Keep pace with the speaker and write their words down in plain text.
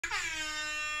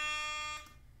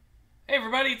Hey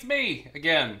everybody, it's me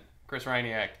again, Chris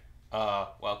Ryniak.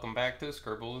 Welcome back to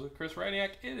Scribbles with Chris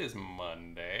Ryniak. It is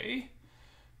Monday.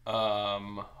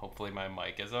 Hopefully my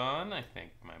mic is on. I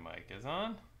think my mic is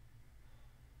on.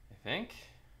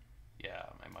 Yeah,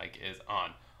 my mic is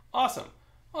on. Awesome.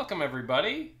 Welcome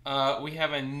everybody. We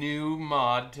have a new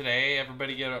mod today.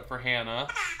 Everybody get up for Hannah.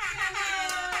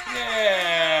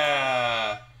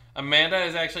 Yeah. Amanda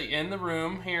is actually in the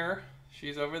room here.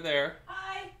 She's over there. Hi.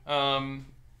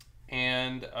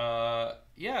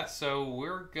 Yeah, so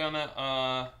we're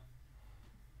gonna,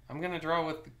 I'm gonna draw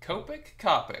with the Copic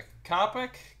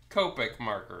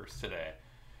markers today.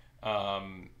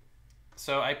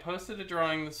 So I posted a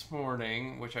drawing this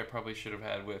morning, which I probably should have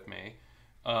had with me.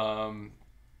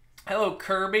 Hello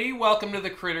Kirby, welcome to the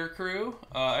Critter Crew.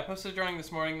 I posted a drawing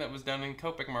this morning that was done in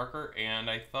Copic marker, and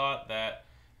I thought that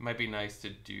it might be nice to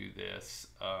do this,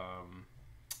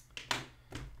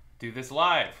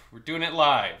 live. We're doing it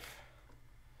live.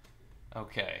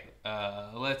 Okay,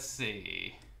 let's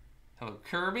see. Hello,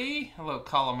 Kirby. Hello,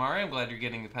 Calamari. I'm glad you're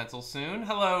getting the pencil soon.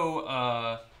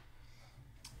 Hello,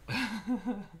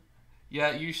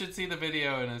 yeah, you should see the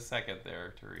video in a second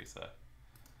there, Teresa.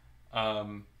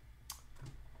 And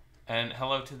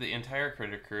hello to the entire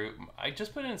Critter Crew. I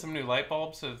just put in some new light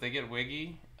bulbs, so if they get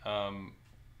wiggy, don't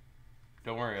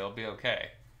worry, it'll be okay.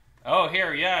 Oh,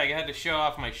 here, yeah, I had to show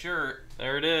off my shirt.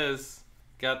 There it is.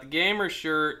 Got the gamer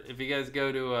shirt. If you guys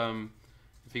go to,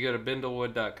 if you go to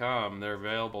bindlewood.com, they're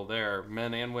available there,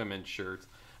 men and women's shirts.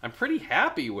 I'm pretty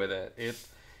happy with it.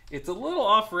 It's a little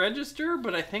off register,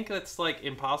 but I think that's like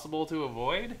impossible to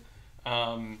avoid.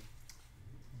 Yeah,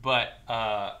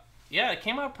 it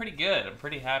came out pretty good. I'm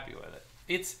pretty happy with it.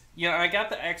 It's, you know, I got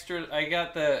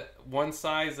the one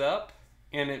size up,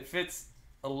 and it fits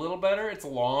a little better. It's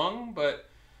long, but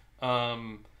I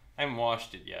haven't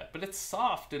washed it yet. But it's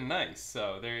soft and nice,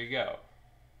 so there you go.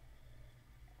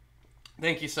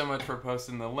 Thank you so much for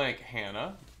posting the link,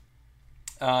 Hannah.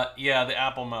 Yeah, the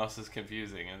Apple mouse is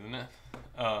confusing, isn't it?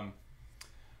 Like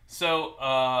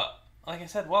I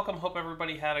said, welcome. Hope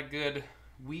everybody had a good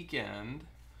weekend.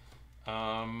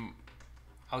 I'll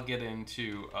get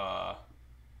into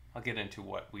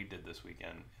what we did this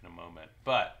weekend in a moment.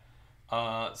 But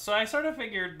so I sort of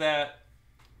figured that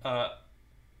I'm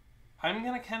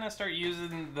gonna kind of start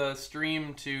using the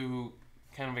stream to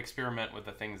kind of experiment with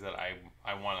the things that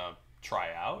I want to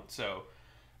try out. So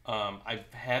I've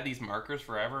had these markers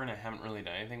forever, and I haven't really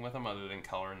done anything with them other than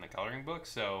color in the coloring book.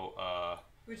 So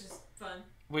which is fun.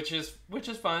 Which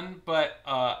is fun, but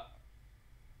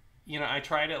you know, I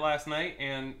tried it last night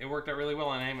and it worked out really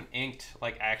well, and I haven't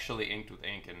actually inked with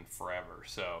ink in forever.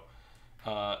 So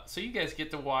so you guys get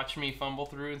to watch me fumble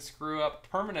through and screw up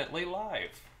permanently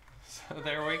live. So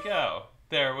there we go.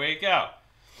 There we go.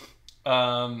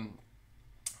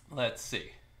 Let's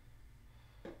see.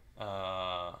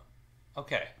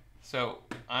 Okay, so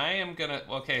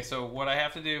so what I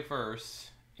have to do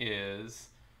first is,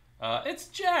 it's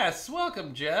Jess.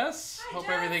 Welcome, Jess. Hi, Hope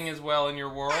Jess. everything is well in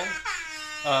your world.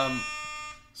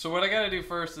 So what I gotta do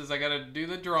first is I gotta do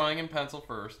the drawing in pencil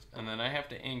first, and then I have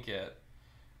to ink it,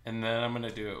 and then I'm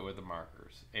gonna do it with the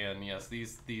markers. And yes,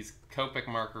 these Copic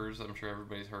markers, I'm sure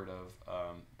everybody's heard of.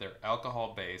 They're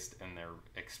alcohol based and they're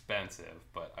expensive,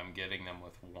 but I'm getting them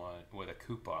with a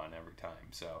coupon every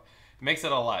time, so it makes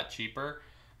it a lot cheaper.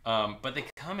 But they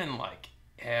come in like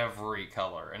every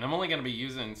color, and I'm only gonna be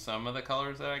using some of the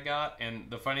colors that I got. And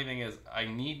the funny thing is, I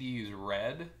need to use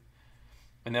red,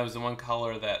 and that was the one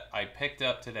color that I picked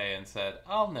up today and said,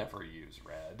 I'll never use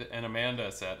red. And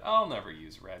Amanda said, I'll never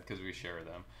use red, because we share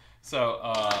them. So,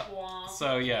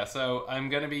 so I'm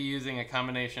going to be using a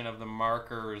combination of the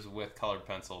markers with colored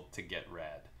pencil to get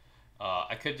red.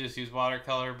 I could just use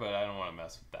watercolor, but I don't want to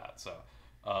mess with that. So,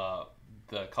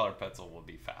 the colored pencil will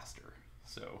be faster.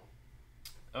 So,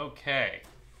 okay.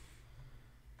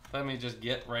 Let me just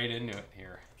get right into it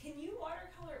here. Can you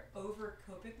watercolor over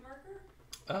Copic marker?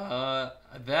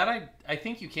 That I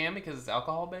think you can, because it's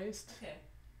alcohol based. Okay.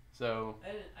 So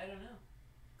I don't know.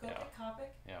 Copic?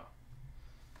 Yeah.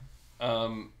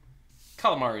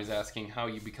 Calamari is asking how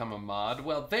you become a mod.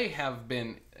 Well, they have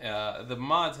been, the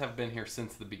mods have been here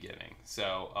since the beginning.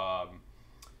 So,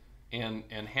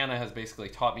 and Hannah has basically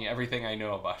taught me everything I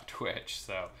know about Twitch.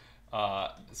 So,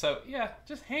 so yeah,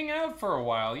 just hang out for a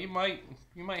while. You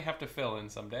might have to fill in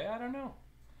someday. I don't know.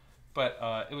 But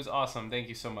it was awesome. Thank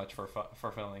you so much for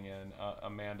filling in.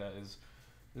 Amanda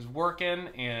is working,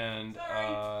 and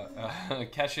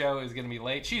Kesho is going to be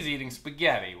late. She's eating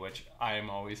spaghetti, which I'm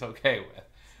always okay with.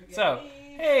 Spaghetti. So,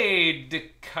 hey,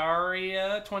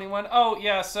 Dekaria21. Oh,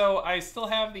 yeah, so I still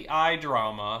have the eye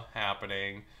drama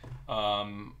happening.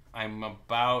 I'm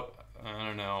about I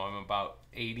don't know, I'm about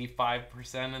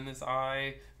 85% in this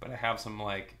eye, but I have some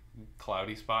like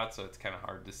cloudy spots, so it's kind of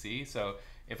hard to see. So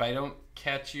if I don't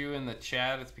catch you in the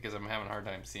chat, it's because I'm having a hard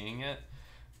time seeing it.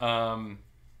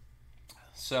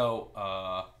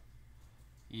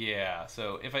 Yeah,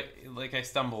 so if I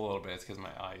stumble a little bit, it's because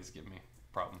my eyes give me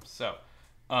problems. So,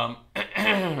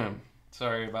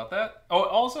 sorry about that. Oh,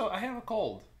 also, I have a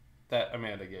cold that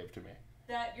Amanda gave to me.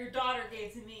 That your daughter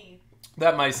gave to me.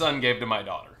 That my son gave to my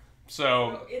daughter.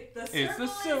 So, it's the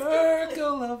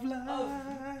circle of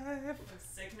life. Of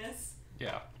sickness.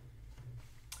 Yeah.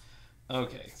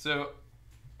 Okay, so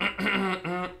I'm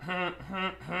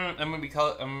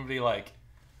gonna be like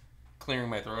clearing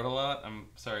my throat a lot. I'm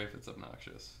sorry if it's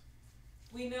obnoxious.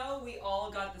 We know we all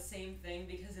got the same thing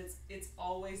because it's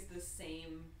always the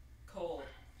same cold.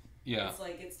 Yeah. It's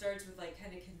like it starts with like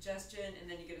kind of congestion, and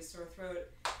then you get a sore throat,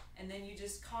 and then you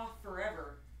just cough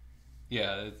forever.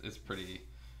 Yeah, it's pretty.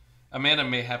 Amanda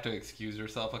may have to excuse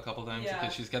herself a couple times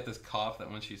because she's got this cough that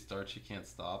when she starts, she can't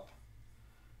stop.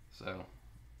 So,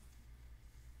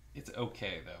 it's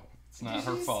okay though. It's not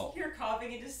her fault. You're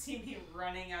coughing and just see me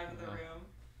running out of the room.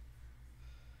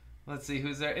 Let's see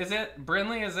who's there. Is it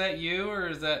Brinley? Is that you, or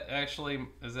is that actually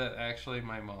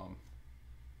my mom?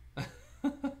 It's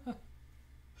one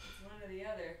or the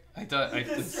other. I thought I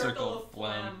The did circle of of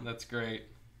phlegm. phlegm. That's great.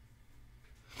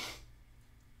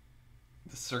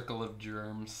 The circle of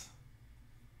germs.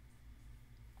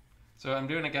 So I'm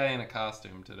doing a guy in a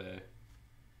costume today.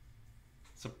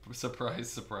 Surprise,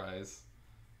 surprise.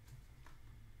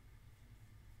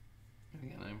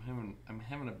 Again, I'm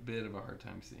having a bit of a hard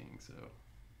time seeing, so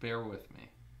bear with me.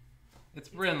 It's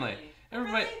Brinley.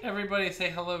 Everybody say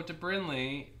hello to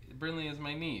Brinley. Brinley is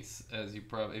my niece, as you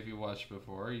if you watched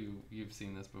before, you've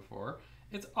seen this before.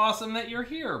 It's awesome that you're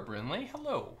here, Brinley.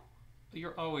 Hello.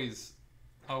 You're always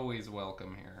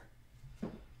welcome here.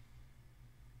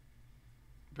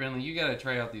 Brinley, you gotta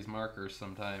try out these markers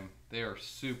sometime. They are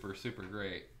super, super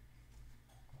great.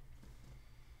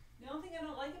 The only thing I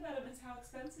don't like about them is how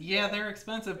expensive. Yeah, they're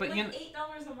expensive, but like $8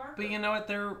 a marker. But you know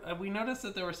what? We noticed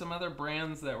that there were some other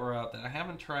brands that were out that I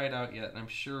haven't tried out yet, and I'm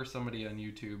sure somebody on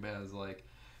YouTube has like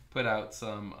put out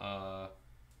some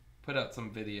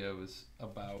videos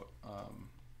about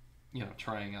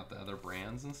trying out the other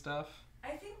brands and stuff.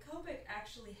 I think Copic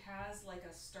actually has like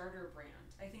a starter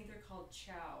brand. I think they're called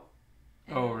Chow.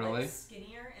 And Oh, they're, really? Like,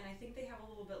 skinnier, and I think they have a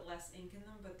little bit less ink in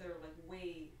them, but they're like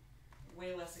way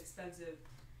less expensive.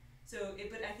 So,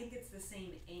 but I think it's the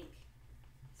same ink.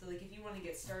 So, like, if you want to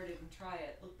get started and try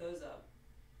it, look those up.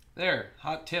 There,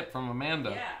 hot tip from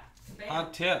Amanda. Yeah, bam.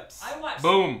 Hot tips. I watched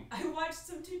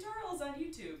some tutorials on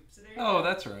YouTube. So there you go. Oh,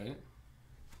 that's right.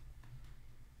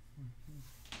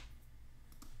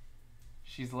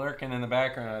 She's lurking in the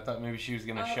background. I thought maybe she was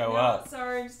gonna show up.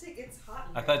 Sorry, it's hot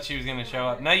in I here. thought she was gonna show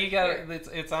up. Now you got it.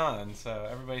 It's on. So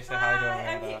everybody say hi to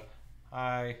Amanda.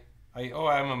 Hi.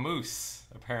 I'm a moose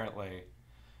apparently.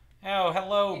 Oh,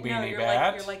 hello, Beanie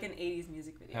Bat. You're like an 80s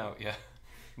music video. Oh yeah.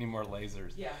 Need more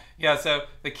lasers. Yeah. Yeah. So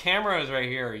the camera is right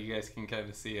here. You guys can kind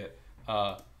of see it.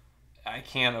 I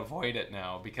can't avoid it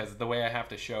now because the way I have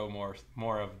to show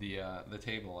more of the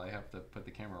table, I have to put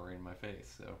the camera right in my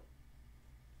face. So.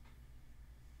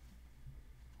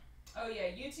 Oh yeah,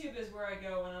 YouTube is where I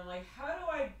go when I'm like, how do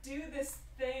I do this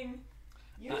thing?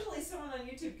 Usually someone on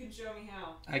YouTube can show me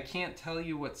how. I can't tell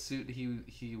you what suit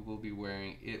he will be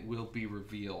wearing. It will be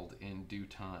revealed in due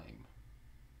time.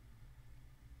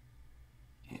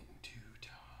 In due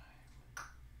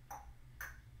time.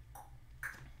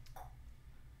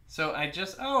 So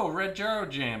Red Jar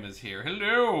Jam is here.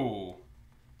 Hello.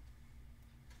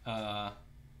 Oh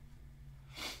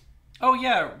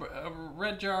yeah,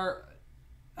 Red Jar.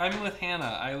 I'm with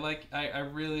Hannah. I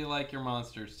really like your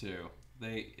monsters too.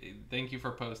 Thank you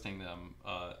for posting them.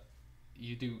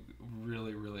 You do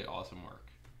really, really awesome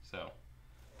work. So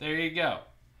there you go.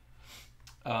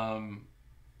 I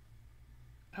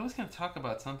was gonna talk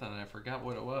about something and I forgot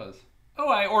what it was. Oh,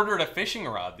 I ordered a fishing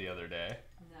rod the other day.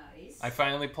 Nice. I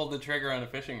finally pulled the trigger on a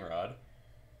fishing rod.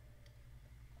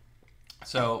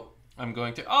 So I'm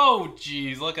going to. Oh,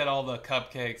 geez, look at all the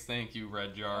cupcakes. Thank you,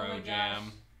 Red Jarro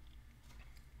Jam.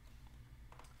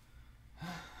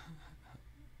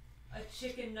 A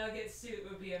chicken nugget suit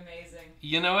would be amazing.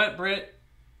 You know what, Britt?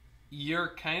 You're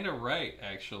kind of right,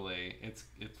 actually. It's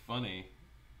funny.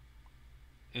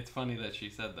 It's funny that she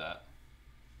said that.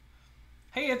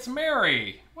 Hey, it's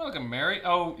Mary. Welcome, Mary.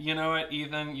 Oh, you know what,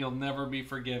 Ethan? You'll never be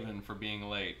forgiven for being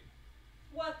late.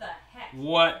 What the heck?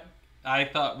 What? I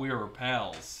thought we were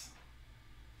pals.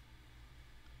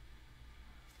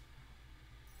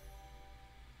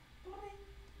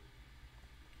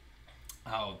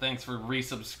 Oh, thanks for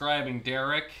resubscribing,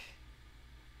 Derek.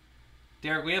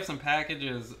 Derek, we have some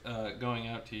packages going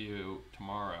out to you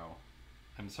tomorrow.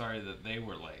 I'm sorry that they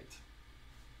were late.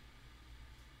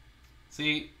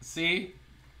 See,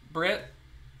 Britt?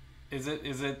 Is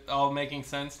it all making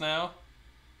sense now?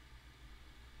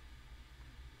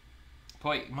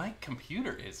 Boy, my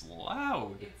computer is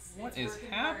loud. What is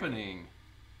happening? Hard.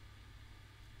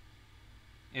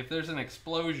 If there's an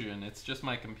explosion, it's just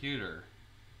my computer.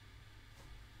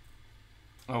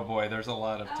 Oh boy, there's a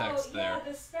lot of text there. Oh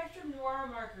yeah, the Spectrum Noir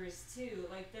markers too.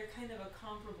 Like they're kind of a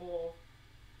comparable.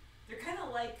 They're kind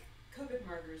of like Copic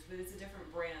markers, but it's a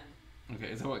different brand.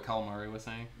 Okay, is that what Calamari was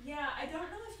saying? Yeah, I don't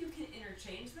know if you can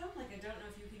interchange them. Like I don't know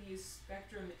if you can use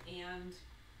Spectrum and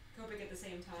Copic at the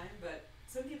same time, but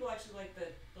some people actually like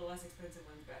the less expensive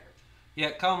ones better.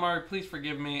 Yeah, Calamari, please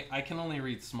forgive me. I can only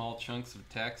read small chunks of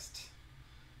text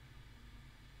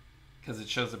because it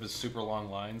shows up as super long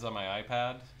lines on my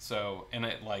iPad. So, and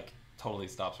it like totally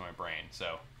stops my brain.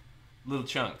 So, little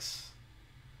chunks.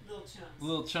 Little chunks.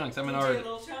 Little chunks. I'm DJ an artist.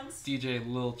 Little Chunks? DJ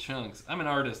Little Chunks. I'm an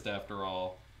artist after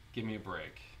all. Give me a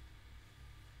break.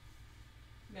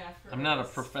 Math for I'm not a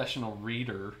professional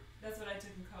reader. That's what I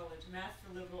took in college. Math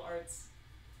for liberal arts.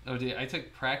 Oh, I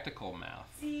took practical math.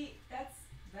 See, that's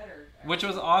better. Actually. Which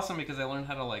was awesome because I learned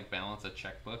how to like balance a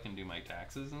checkbook and do my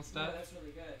taxes and stuff. Yeah, that's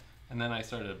really good. And then I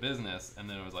started a business, and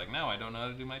then it was like, now I don't know how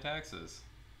to do my taxes.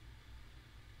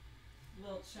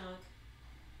 Little chunk.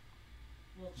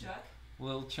 Little chuck.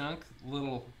 Little chunk.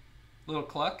 Little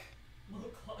cluck. Little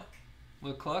cluck.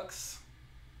 Little clucks.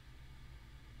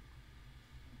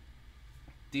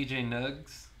 DJ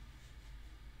Nugs.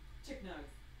 Chick Nugs.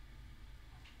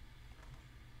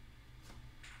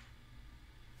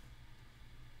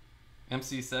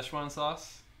 MC Szechuan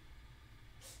sauce.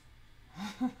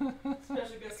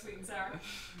 Special guest sweet and sour.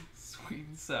 Sweet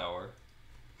and sour.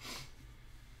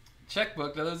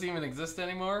 Checkbook, do those even exist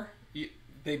anymore?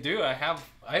 They do. I have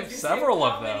several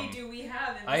of them. How many do we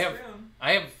have in this room?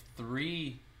 I have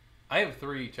three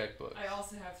checkbooks. I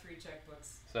also have 3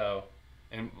 checkbooks. So,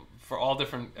 and for all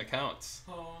different accounts.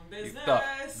 Home business.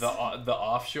 The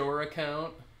offshore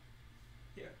account.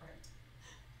 Yeah,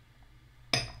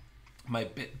 right. My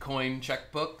Bitcoin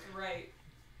checkbook. Right.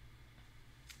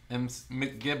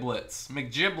 McGiblets.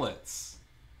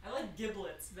 I like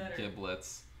giblets better.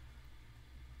 Giblets.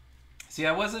 See,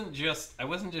 I wasn't just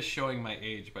showing my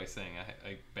age by saying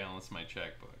I balanced my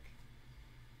checkbook.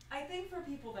 I think for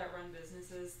people that run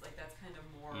businesses, like that's kind of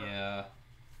more. Yeah.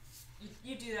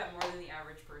 You do that more than the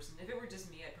average person. If it were just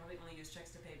me, I'd probably only use checks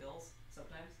to pay bills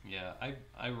sometimes. Yeah,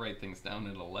 I write things down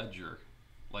in a ledger,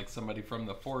 like somebody from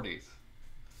the 40s.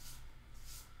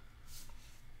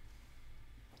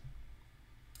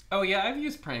 Oh yeah, I've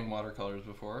used Prang watercolors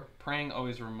before. Prang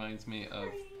always reminds me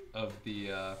of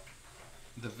the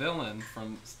villain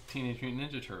from Teenage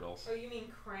Mutant Ninja Turtles. Oh, you mean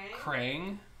Krang?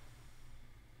 Krang.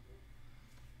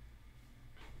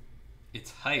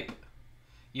 It's hype.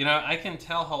 You know, I can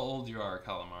tell how old you are,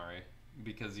 Calamari,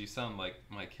 because you sound like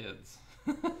my kids,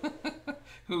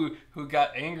 who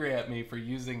got angry at me for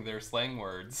using their slang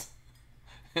words,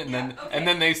 and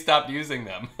then they stopped using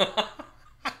them.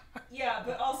 Yeah,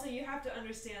 but also you have to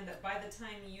understand that by the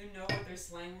time you know what their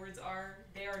slang words are,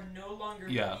 they are no longer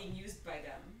being used by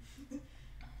them.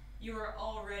 You are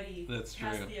already past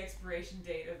the expiration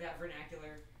date of that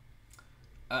vernacular.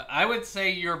 I would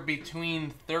say you're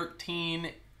between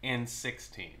 13 and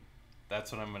 16.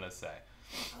 That's what I'm going to say.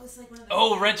 Oh, it's like one of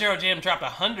those Red Zero Jam dropped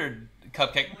 100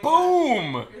 cupcake. Oh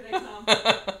boom! Here they come.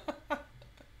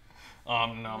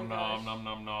 Nom nom nom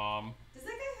nom nom. Does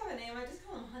that guy have a name? I just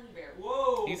call him Honey Bear.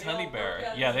 Whoa! He's Honey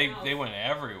Bear. Yeah, they went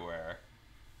everywhere.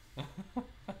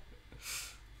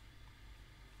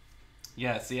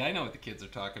 Yeah, see, I know what the kids are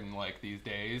talking like these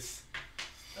days.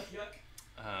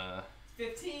 Yuck.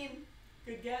 15.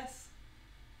 Good guess.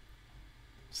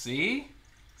 See?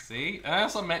 I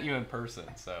also met you in person,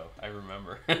 so I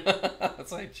remember.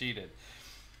 That's why I cheated.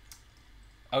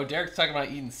 Oh, Derek's talking about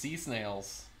eating sea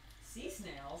snails. Sea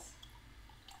snails?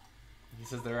 He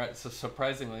says they're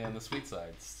surprisingly on the sweet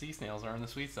side. Sea snails are on the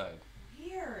sweet side.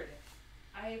 Weird.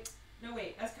 No,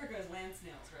 wait. Escargot is land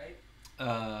snails, right?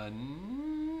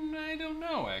 I don't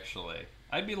know, actually.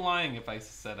 I'd be lying if I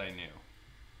said I knew.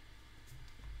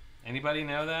 Anybody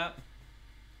know that?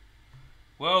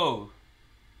 Whoa.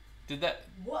 Did that...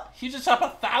 What? He just up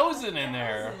 1,000 in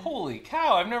there. Holy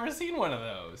cow, I've never seen one of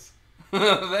those.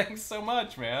 Thanks so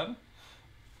much, man.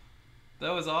 That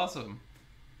was awesome.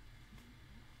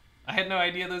 I had no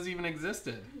idea those even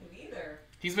existed. Me neither.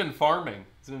 He's been farming.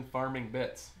 He's been farming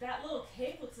bits. That little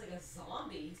cake looks like a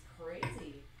zombie. He's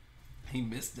crazy. He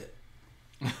missed it.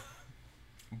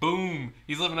 Boom.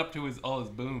 He's living up to all his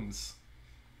booms.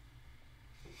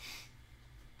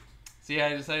 So yeah,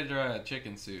 I decided to draw a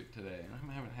chicken suit today. I'm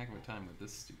having a heck of a time with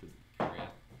this stupid area.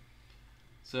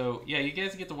 So yeah, you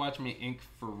guys get to watch me ink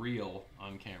for real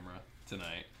on camera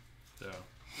tonight. So,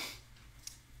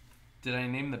 did I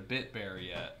name the Bit Bear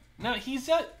yet? No, he's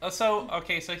so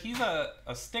he's a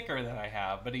sticker that I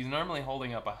have, but he's normally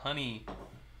holding up a honey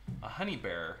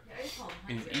bear. Yeah, I just call him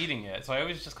Honey He's Bear. eating it, so I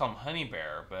always just call him Honey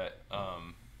Bear. But I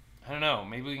don't know.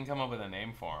 Maybe we can come up with a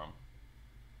name for him.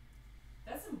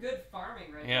 That's some good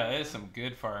farming right Yeah, there. that is some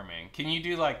good farming. Can you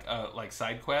do like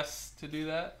side quests to do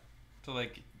that? To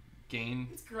like gain?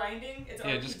 It's grinding. It's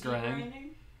Yeah, RPG just grind.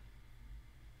 grinding.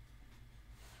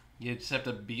 You just have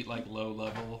to beat like low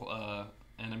level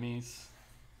enemies.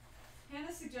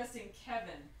 Hannah's suggesting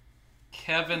Kevin.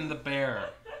 Kevin the bear.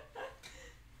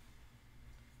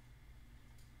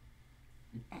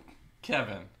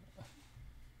 Kevin.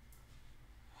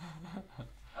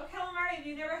 Oh, calamari, have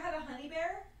you never had a honey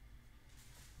bear?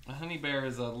 A honey bear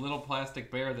is a little plastic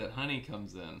bear that honey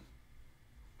comes in.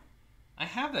 I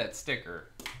have that sticker.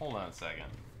 Hold on a second.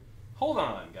 Hold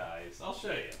on, guys. I'll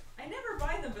show you. I never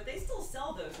buy them, but they still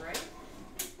sell those, right?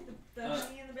 The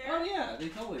honey and the bear? Oh yeah, they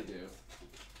totally do.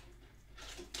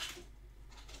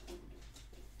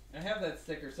 I have that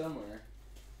sticker somewhere.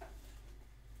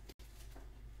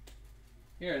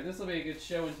 Here, this will be a good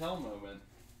show and tell moment.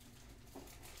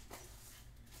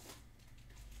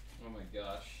 Oh my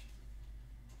gosh.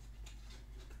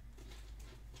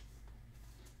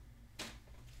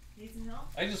 Need some help?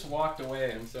 I just walked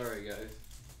away. I'm sorry, guys.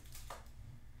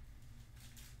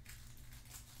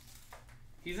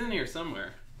 He's in here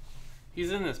somewhere.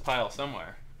 He's in this pile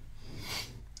somewhere.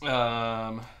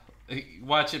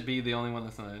 Watch it be the only one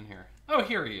that's not in here. Oh,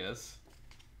 here he is.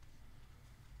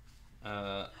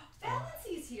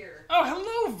 Valency's here. Oh,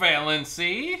 hello,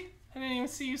 Valency. I didn't even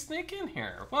see you sneak in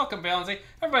here. Welcome, Valency.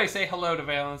 Everybody say hello to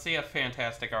Valency, a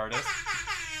fantastic artist.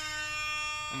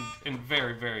 And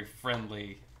very, very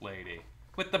friendly lady.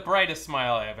 With the brightest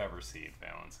smile I have ever seen,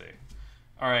 Valency.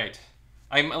 All right.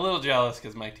 I'm a little jealous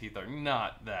because my teeth are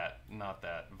not that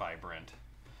vibrant.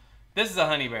 This is a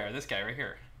honey bear. This guy right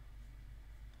here.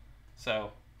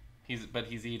 So, he's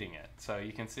eating it. So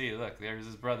you can see, look, there's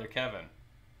his brother Kevin.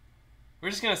 We're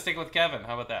just gonna stick with Kevin.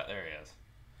 How about that? There he is.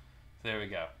 So there we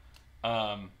go.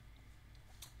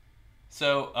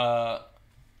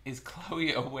 Is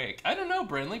Chloe awake? I don't know,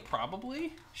 Brindley.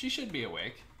 Probably. She should be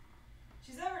awake.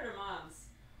 She's over at her mom's.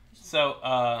 So,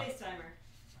 FaceTime her.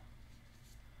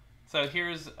 So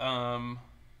here's all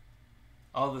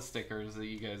the stickers that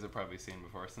you guys have probably seen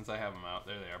before. Since I have them out,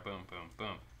 there they are. Boom, boom,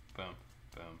 boom, boom,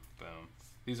 boom, boom.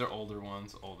 These are older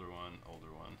ones. Older one,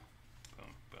 older one.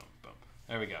 Boom, boom, boom.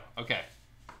 There we go. Okay.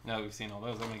 Now that we've seen all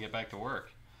those, I'm gonna get back to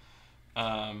work.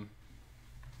 Let's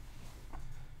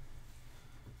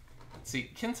see.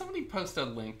 Can somebody post a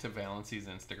link to Valency's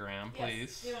Instagram,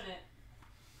 please? Yes, doing it.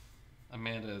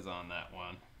 Amanda is on that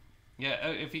one. Yeah,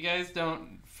 if you guys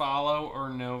don't follow or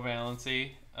know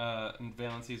Valency,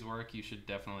 Valency's work, you should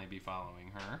definitely be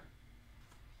following her.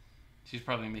 She's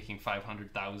probably making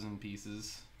 500,000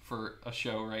 pieces for a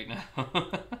show right now.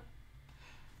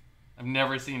 I've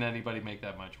never seen anybody make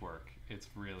that much work. It's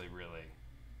really, really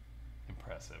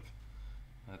impressive.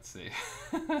 Let's see.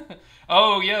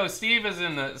 Oh, yo, Steve's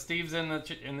in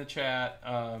the chat.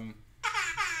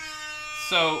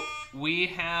 So we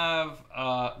have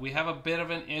a bit of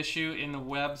an issue in the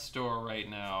web store right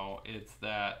now. It's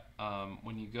that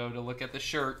when you go to look at these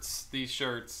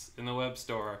shirts in the web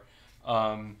store,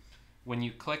 when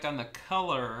you click on the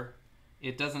color,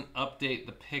 it doesn't update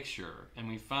the picture. And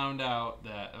we found out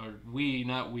that,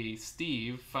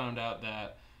 Steve found out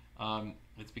that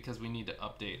it's because we need to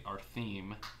update our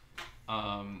theme.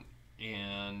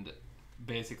 And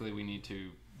basically we need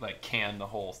to can the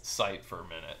whole site for a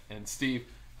minute. And Steve,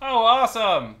 oh,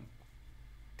 awesome!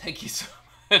 Thank you so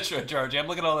much, Georgie. I'm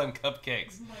looking at all them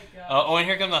cupcakes. Oh my god. And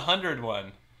here comes the 100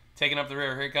 one. Taking up the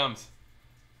rear. Here it comes.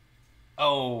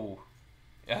 Oh.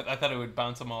 I thought it would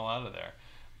bounce them all out of there.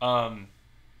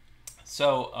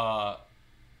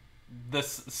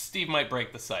 This Steve might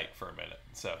break the site for a minute.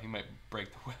 So he might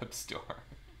break the web store.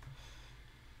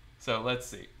 So let's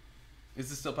see. Is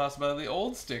this still possible? The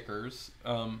old stickers,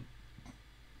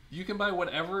 you can buy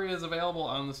whatever is available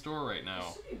on the store right now.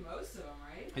 It should be most of them,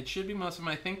 right? It should be most of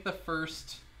them. I think the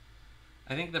first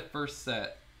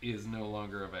set is no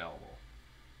longer available.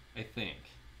 I think.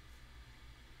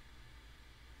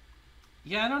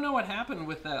 Yeah, I don't know what happened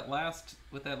with that last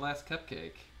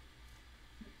cupcake.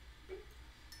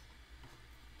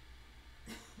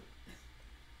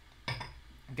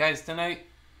 Guys, tonight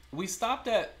we stopped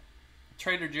at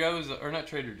Trader Joe's, or not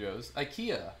Trader Joe's,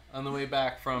 IKEA on the way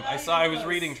back from. Not I even was close.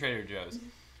 reading Trader Joe's.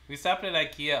 We stopped at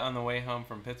IKEA on the way home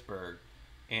from Pittsburgh,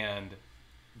 and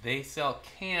they sell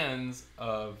cans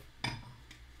of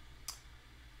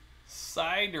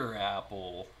cider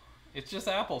apple. It's just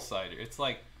apple cider.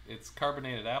 It's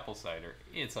carbonated apple cider.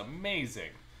 It's amazing.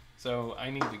 So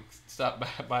I need to stop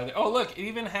by there. Oh, look, it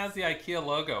even has the IKEA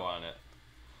logo on it.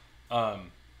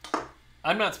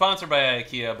 I'm not sponsored by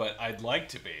IKEA, but I'd like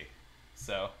to be.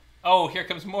 So, oh, here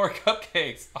comes more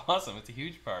cupcakes. Awesome. It's a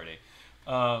huge party.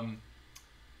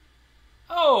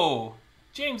 Oh,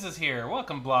 James is here.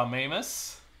 Welcome, Blah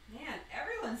Mamus. Man,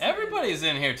 everyone's Everybody's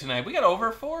in here tonight. We got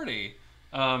over 40.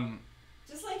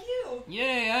 just like you.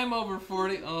 Yay, I'm over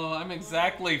 40. Oh, I'm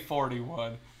exactly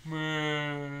 41.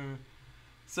 Meh.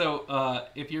 So,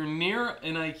 if you're near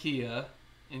an IKEA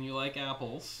and you like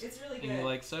apples It's really and you good.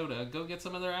 like soda, go get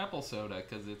some of their apple soda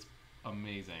because it's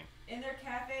amazing. In their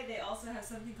cafe, they also have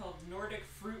something called Nordic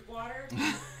fruit water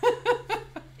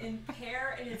in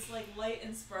pear, and it's like light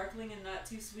and sparkling and not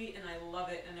too sweet, and I love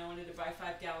it, and I wanted to buy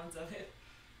 5 gallons of it.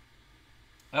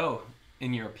 Oh,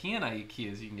 in European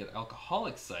IKEAs, you can get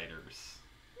alcoholic ciders.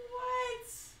 What?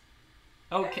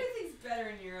 Okay. Everything's better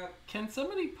in Europe. Can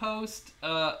somebody post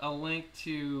a link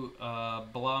to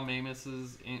Blah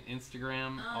Mamus's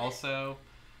Instagram also?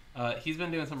 He's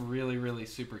been doing some really, really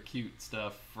super cute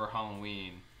stuff for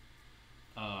Halloween.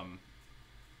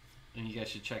 And you guys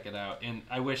should check it out. And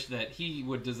I wish that he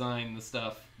would design the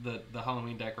stuff, the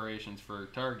Halloween decorations for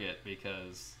Target,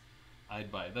 because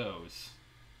I'd buy those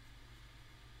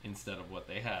instead of what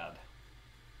they had.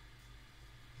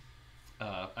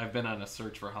 I've been on a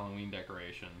search for Halloween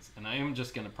decorations, and I am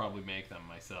just going to probably make them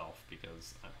myself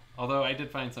because, although I did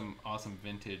find some awesome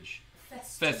vintage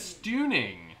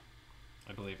festooning,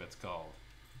 I believe it's called.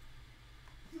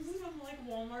 This is on like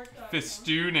Walmart.com.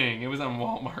 Festooning. It was on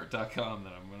Walmart.com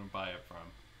that I'm going to buy it from.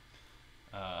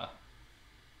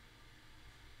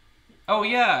 Oh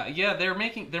yeah, they're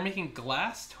making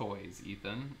glass toys.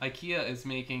 Ethan, IKEA is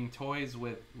making toys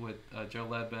with Joe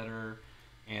Ledbetter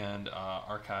and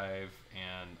Archive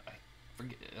and I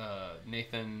forget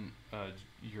Nathan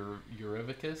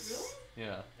Urivicus. Really?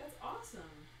 Yeah. That's awesome.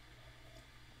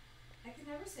 I can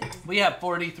never say this. We have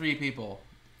 43 people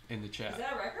in the chat. Is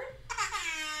that a record?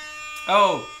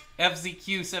 Oh,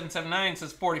 FZQ779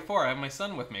 says 44. I have my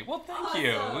son with me. Well, thank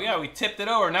you. Yeah, we tipped it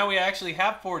over. Now we actually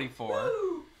have 44.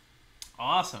 Woo!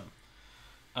 Awesome.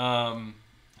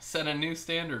 Set a new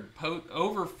standard.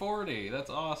 Over 40. That's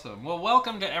awesome. Well,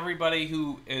 welcome to everybody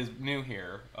who is new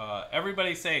here.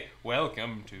 Everybody say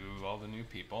welcome to all the new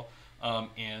people.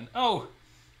 And, oh,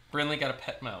 Brinley got a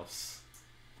pet mouse.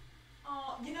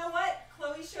 Oh, you know what?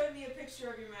 Chloe showed me a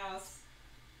picture of your mouse.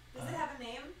 Does it have a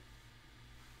name?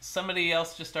 Somebody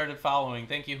else just started following.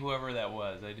 Thank you, whoever that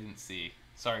was. I didn't see.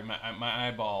 Sorry, my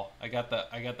eyeball. I got the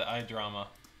eye drama.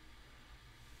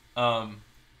 Oh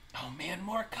man,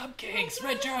 more cupcakes.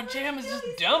 Red Jar Jam is just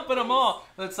dumping them all.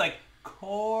 It's like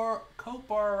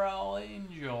Coparal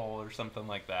Angel or something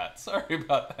like that. Sorry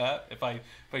about that. If I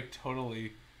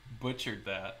totally butchered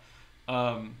that.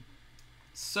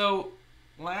 So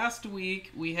last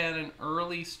week we had an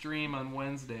early stream on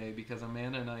Wednesday because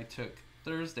Amanda and I took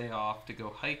Thursday off to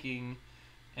go hiking,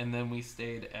 and then we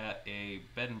stayed at a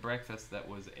bed and breakfast that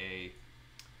was a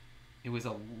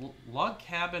log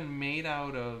cabin made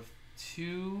out of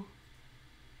 2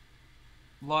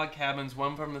 log cabins,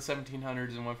 one from the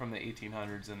 1700s and one from the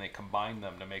 1800s, and they combined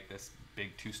them to make this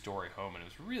big 2-story home, and it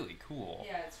was really cool.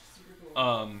 Yeah, it's super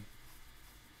cool.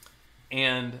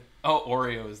 And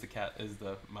Oreo is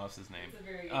the mouse's name. It's a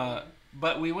very good name.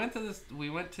 But we went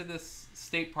to this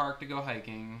state park to go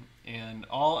hiking, and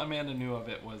all Amanda knew of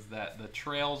it was that the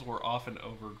trails were often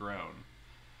overgrown.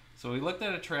 So we looked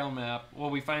at a trail map. Well,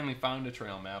 we finally found a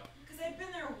trail map. Because I'd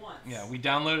been there once. Yeah, we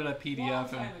downloaded a PDF Long and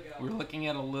time ago. we were looking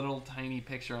at a little tiny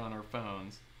picture on our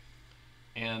phones.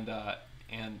 And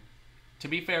to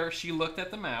be fair, she looked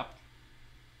at the map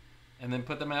and then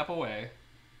put the map away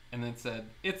and then said,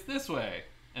 "It's this way."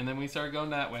 And then we started going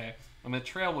that way. And the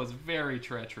trail was very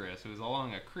treacherous. It was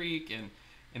along a creek, and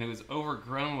it was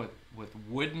overgrown with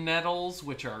wood nettles,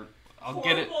 which are I'll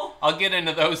get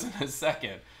into those in a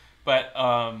second. But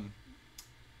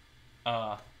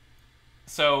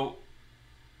so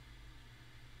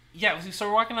yeah, so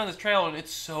we're walking on this trail, and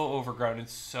it's so overgrown,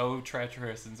 it's so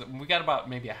treacherous, and so we got about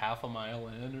maybe a half a mile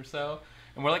in or so,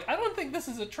 and we're like, I don't think this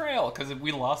is a trail, because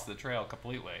we lost the trail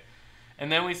completely.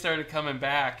 And then we started coming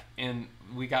back, and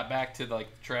we got back to like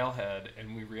trailhead,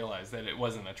 and we realized that it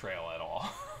wasn't a trail at all.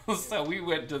 So we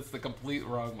went just the complete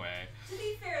wrong way. To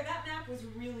be fair, that map was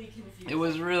really confusing. It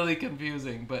was really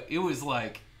confusing, but it was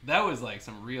like That was like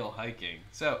some real hiking.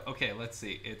 So, okay, let's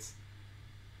see. It's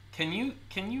Can you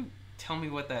tell me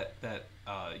what that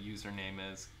username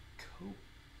is?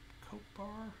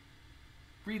 Copar?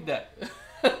 Read that.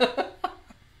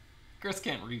 Chris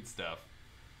can't read stuff.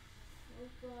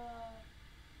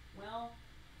 Well,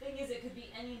 thing is, it could be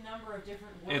any number of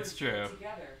different words It's true. put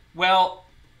together. Well,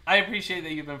 I appreciate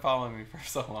that you've been following me for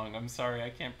so long. I'm sorry I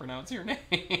can't pronounce your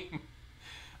name.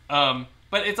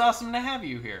 But it's awesome to have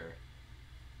you here.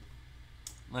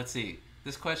 Let's see.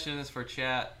 This question is for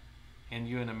chat and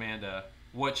you and Amanda.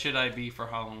 What should I be for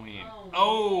Halloween?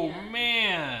 Oh,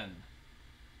 man.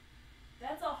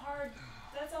 That's a hard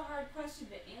question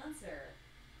to answer.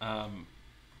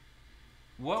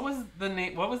 What was the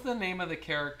name of the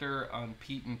character on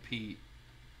Pete and Pete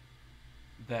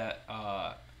that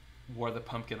wore the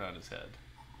pumpkin on his head?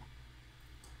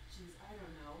 Jeez, I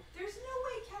don't know. There's no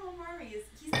way Calamari is.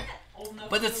 He's not old enough.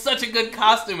 But it's such a good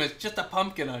costume. It's just a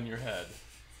pumpkin on your head.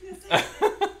 He's the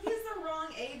wrong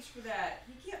age for that.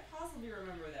 He can't possibly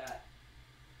remember that.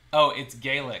 Oh, it's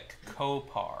Gaelic.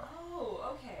 Copar.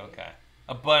 Oh, okay. Okay.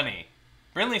 A bunny.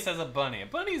 Brindley says a bunny. A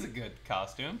bunny's a good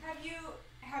costume.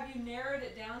 Have you narrowed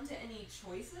it down to any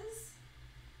choices,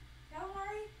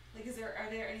 Calamari? Like, is there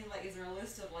a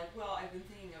list of like, well, I've been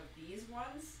thinking of these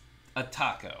ones? A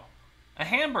taco. A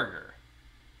hamburger.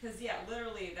 Because yeah,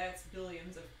 literally, that's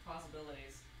billions of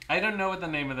possibilities. I don't know what the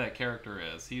name of that character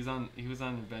is. He was on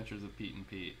Adventures of Pete and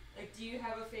Pete. Like, do you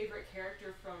have a favorite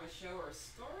character from a show or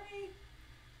story?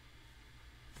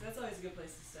 So that's always a good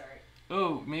place to start.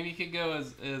 Oh, maybe you could go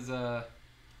as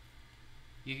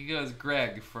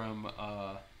Greg from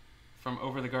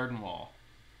Over the Garden Wall,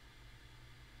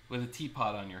 with a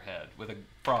teapot on your head with a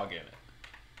frog in it.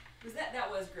 That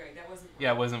was Greg? That wasn't Wirt.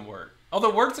 Yeah, it wasn't Wirt.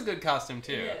 Although Wirt's a good costume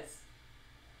too. It is.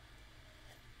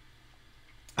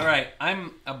 All right,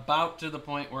 I'm about to the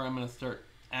point where I'm going to start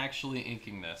actually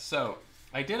inking this. So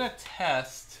I did a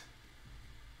test,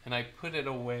 and I put it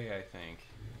away, I think.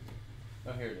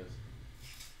 Oh, here it is.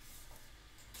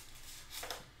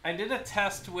 I did a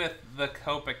test with the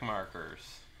Copic markers,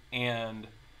 and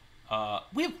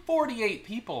we have 48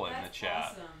 people in the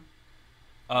chat.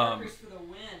 Awesome. Markers for the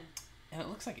win. And it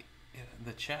looks like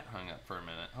the chat hung up for a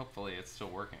minute. Hopefully it's still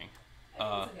working.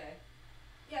 I think it's okay.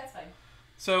 Yeah, it's fine.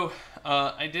 So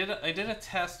I did a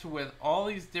test with all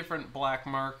these different black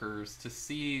markers to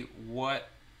see what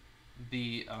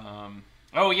the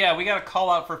oh yeah, we got a call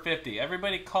out for 50.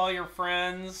 Everybody call your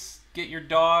friends, get your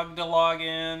dog to log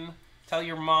in, tell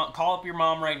your mom, call up your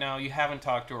mom right now. You haven't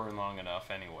talked to her in long enough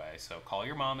anyway, so call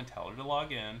your mom and tell her to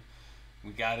log in.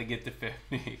 We got to get to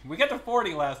 50. We got to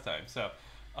 40 last time. So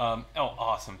oh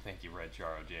awesome, thank you Red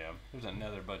Jaro Jam. There's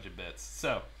another bunch of bits.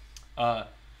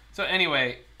 So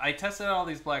anyway, I tested all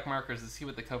these black markers to see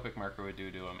what the Copic marker would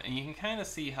do to them. And you can kind of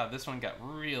see how this one got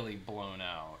really blown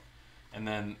out. And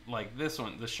then, like, this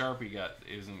one, the Sharpie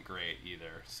isn't great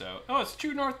either. So, oh, it's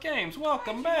True North Games.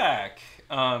 Welcome back.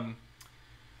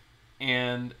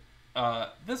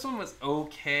 This one was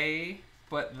okay,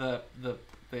 but the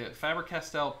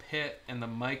Faber-Castell Pit and the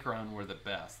Micron were the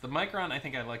best. The Micron, I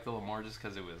think I liked a little more just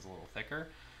because it was a little thicker.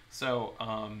 So,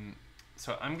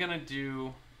 so I'm going to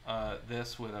do...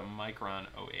 this with a Micron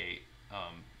 08,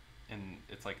 and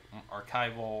it's like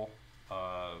archival,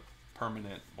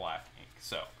 permanent black ink.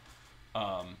 So,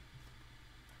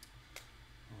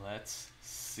 let's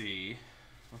see.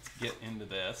 Let's get into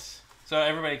this. So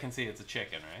everybody can see it's a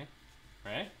chicken, right?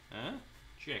 Right? Huh?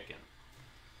 Chicken.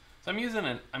 So I'm using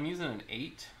an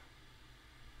 8,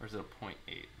 or is it a 0.8?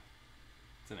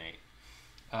 It's an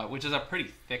 8, which is a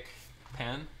pretty thick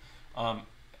pen.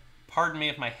 Pardon me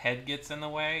if my head gets in the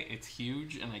way. It's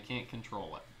huge and I can't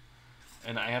control it.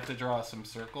 And I have to draw some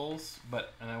circles,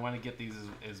 and I want to get these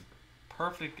as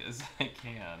perfect as I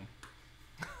can.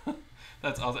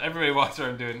 That's awesome. Everybody walks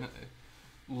around doing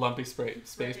lumpy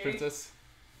space Ricky. princess.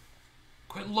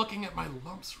 Quit looking at my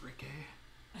lumps, Ricky.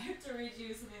 I have to read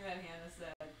you something that Hannah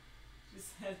said. She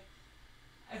said,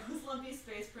 I was Lumpy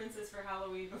Space Princess for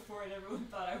Halloween before and everyone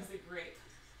thought I was a grape.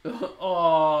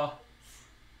 Aww.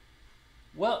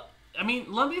 Well, I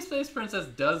mean, Lumpy Space Princess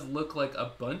does look like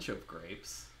a bunch of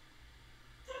grapes.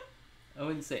 I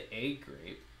wouldn't say a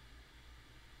grape.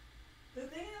 The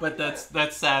thing But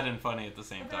that's sad and funny at the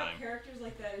same about time. characters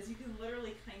like that is you can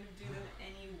literally kind of do them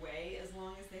any way as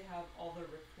long as they have all the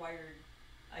required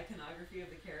iconography of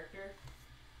the character.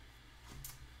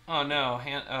 Oh no,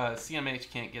 CMH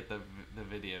can't get the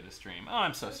video to stream. Oh,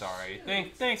 I'm so sorry.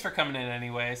 Thanks for coming in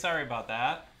anyway. Sorry about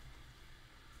that.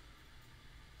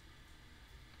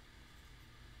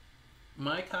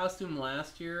 My costume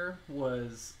last year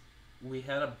was, we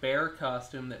had a bear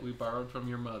costume that we borrowed from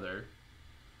your mother.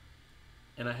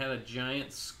 and I had a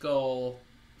giant skull,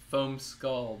 foam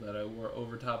skull that I wore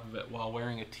over top of it while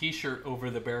wearing a t-shirt over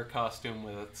the bear costume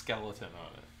with a skeleton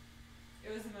on it.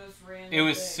 It was the most random It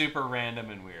was thing. super random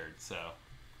and weird, so.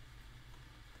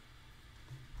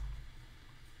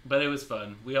 But it was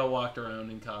fun. We all walked around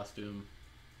in costume.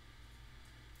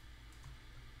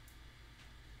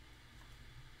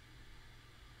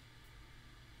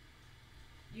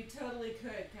 You totally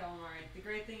could, Calamari. The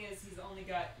great thing is he's only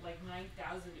got like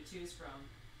 9,000 to choose from.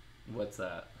 What's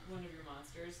that? One of your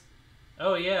monsters.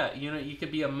 Oh yeah, you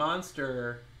could be a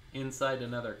monster inside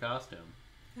another costume.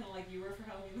 Kind of like you were for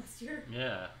Halloween last year.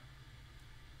 Yeah.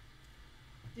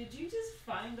 Did you just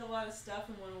find a lot of stuff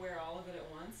and want to wear all of it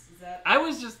at once? Is that... I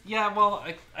was just,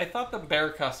 I thought the bear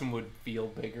costume would feel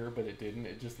bigger, but it didn't.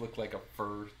 It just looked like a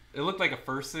fur. It looked like a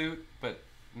fursuit, but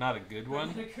not a good one.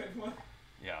 Not a good one.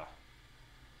 Yeah.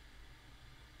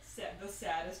 The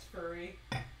saddest furry.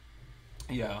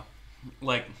 Yeah.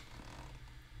 Like,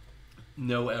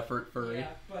 no effort furry. Yeah,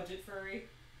 budget furry.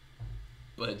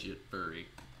 Budget furry.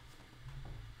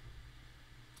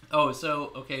 Oh,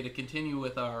 so okay, to continue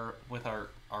with our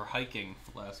hiking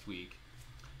last week.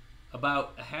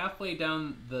 About halfway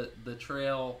down the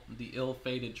trail, the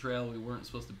ill-fated trail we weren't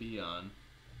supposed to be on,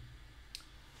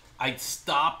 I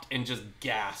stopped and just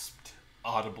gasped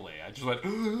audibly. I just went,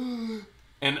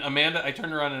 and Amanda, I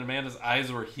turned around and Amanda's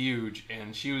eyes were huge,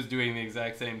 and she was doing the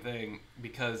exact same thing,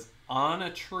 because on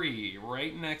a tree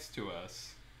right next to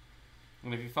us,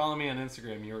 and if you follow me on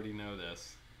Instagram, you already know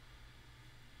this,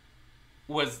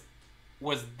 was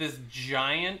this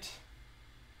giant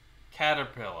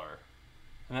caterpillar,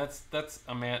 and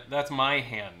that's my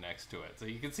hand next to it, so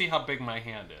you can see how big my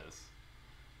hand is.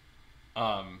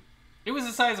 It was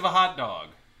the size of a hot dog.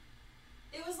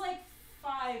 It was like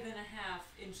 5.5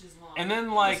 inches long. And then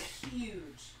it like was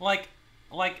huge. Like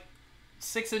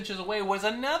 6 inches away was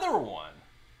another one.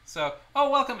 So,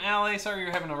 welcome, Allie. Sorry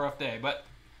you're having a rough day, but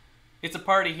it's a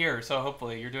party here, so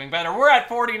hopefully you're doing better. We're at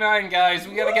 49, guys.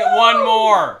 We gotta get one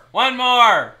more. One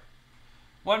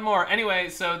more. Anyway,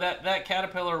 so that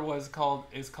caterpillar is called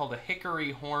a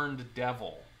hickory horned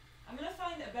devil. I'm gonna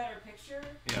find a better picture.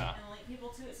 Yeah. And link people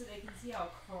to it so they can see how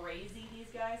crazy these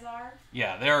guys are.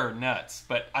 Yeah, they're nuts.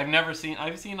 But I've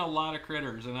seen a lot of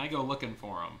critters, and I go looking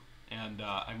for them, and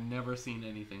I've never seen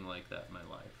anything like that in my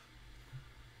life.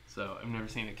 So I've never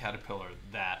seen a caterpillar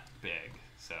that big.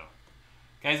 So,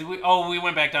 guys, we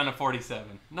went back down to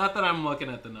 47. Not that I'm looking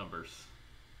at the numbers.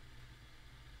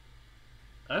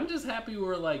 I'm just happy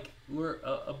we're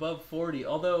above 40.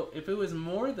 Although if it was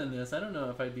more than this, I don't know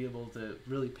if I'd be able to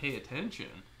really pay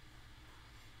attention.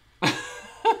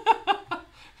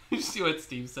 You see what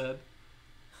Steve said?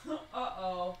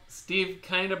 Uh-oh. Steve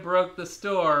kind of broke the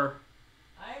store.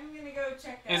 I'm gonna go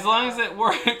check that As long out. as it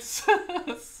works.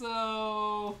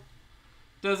 So,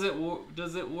 does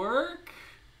it work?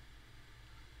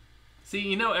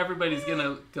 See, everybody's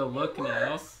gonna go look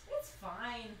now. It's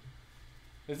fine.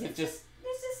 Is it just?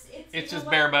 It's just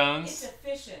bare bones? It's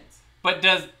efficient. But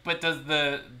does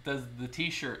the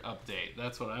t-shirt update?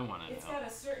 That's what I want to know. It's got a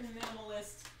certain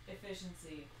minimalist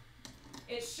efficiency.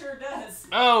 It sure does.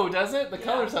 Oh, does it? The Yeah,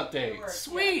 colors it update. works,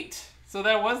 Sweet. Yeah. So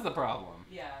that was the problem.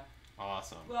 Yeah.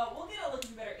 Awesome. Well, we'll get it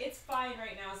looking better. It's fine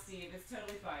right now, Steve. It's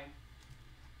totally fine.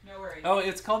 No worries. Oh,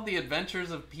 it's called The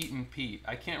Adventures of Pete and Pete.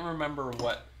 I can't remember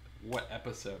what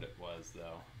episode it was,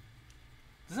 though.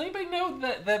 Does anybody know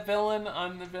that villain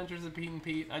on The Adventures of Pete and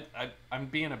Pete? I'm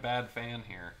being a bad fan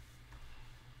here.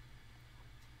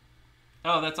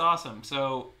 Oh, that's awesome.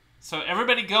 So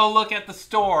everybody go look at the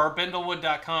store,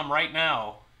 bindlewood.com, right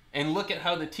now, and look at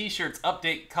how the t-shirts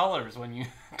update colors when you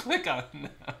click on them.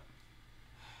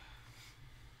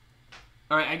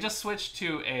 All right, I just switched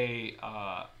to a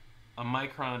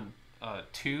Micron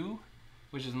 2,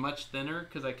 which is much thinner,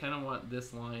 because I kind of want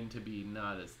this line to be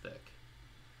not as thick.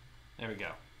 There we go.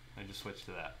 I just switched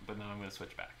to that, but now I'm going to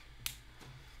switch back.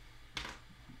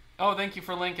 Oh, thank you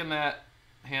for linking that,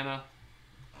 Hannah.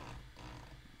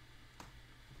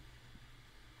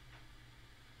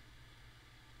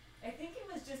 I think it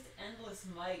was just Endless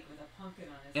Mike with a pumpkin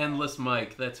on his Endless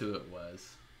Mike, that's who it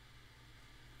was.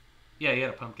 Yeah, he had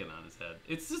a pumpkin on his head.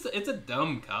 It's a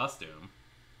dumb costume.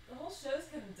 The whole show's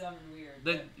kind of dumb and weird.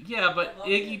 But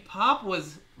Iggy Pop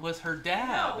was her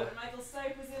dad. No, and Michael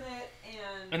Stipe was in it,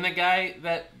 and that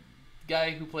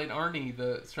guy who played Arnie,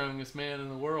 the strongest man in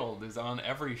the world, is on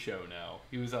every show now.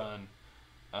 He was on,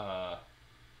 I'm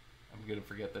gonna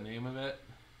forget the name of it.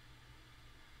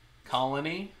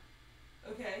 Colony.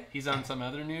 Okay. He's on some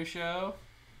other new show.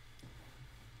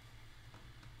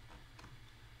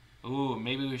 Ooh,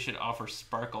 maybe we should offer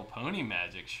Sparkle Pony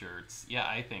Magic shirts. Yeah,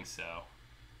 I think so.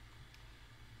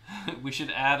 We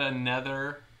should add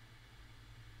another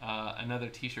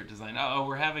T-shirt design. Oh,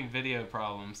 we're having video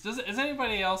problems. Is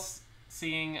anybody else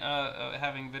seeing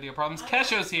having video problems?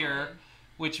 Kesho's here,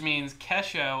 which means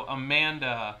Kesho,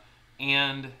 Amanda,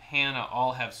 and Hannah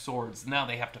all have swords. Now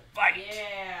they have to fight.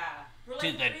 Yeah. We're like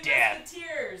to the Three death.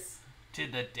 Musketeers. To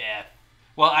the death.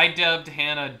 Well, I dubbed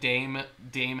Hannah Dame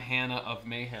Hannah of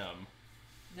Mayhem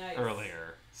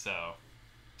earlier. So.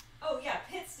 Oh yeah,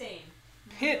 Pit Stain.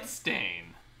 Pit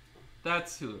Stain.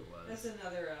 That's who it was. That's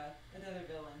another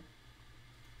villain.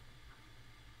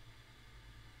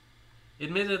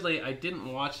 Admittedly, I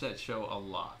didn't watch that show a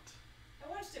lot. I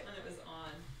watched it when it was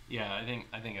on. Yeah, I think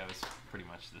I was pretty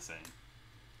much the same.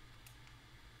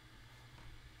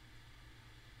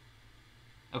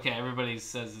 Okay, everybody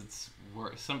says it's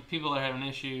worse. Some people are having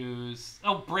issues.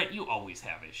 Oh, Britt, you always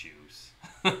have issues.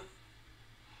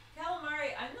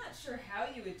 Calamari, I'm not sure how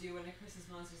you would do when a Christmas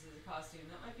Monsters is a costume.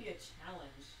 That might be a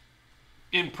challenge.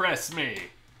 Impress me.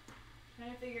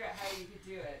 Trying to figure out how you could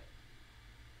do it.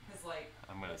 Because, like,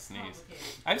 I'm going to sneeze.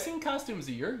 I've seen costumes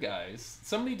of your guys.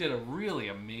 Somebody did a really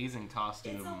amazing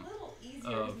costume. It's a little easier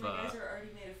because my guys are already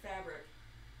made of fabric.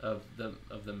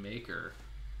 Of the maker.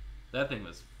 That thing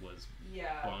was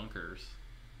bonkers.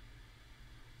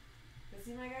 But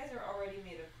see, my guys are already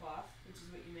made of cloth, which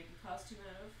is what you make a costume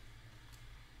out of.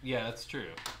 Yeah, that's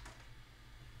true.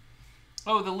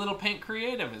 Oh, the Little Paint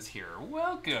Creative is here.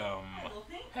 Welcome. Hi, Little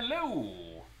Paint.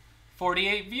 Hello.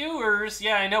 48 viewers.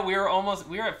 Yeah, I know. We were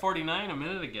at 49 a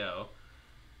minute ago.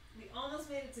 We almost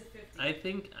made it to 50. I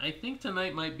think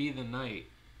tonight might be the night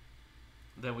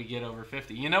that we get over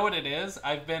 50. You know what it is?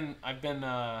 I've been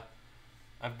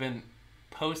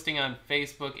posting on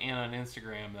Facebook and on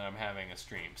Instagram that I'm having a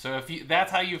stream. So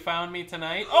that's how you found me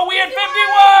tonight. Oh, we had 51!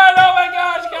 Oh my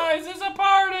gosh, guys, it's a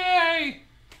party!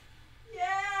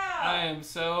 Yeah! I am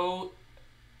so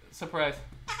surprised.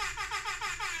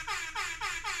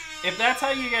 If that's how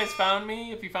you guys found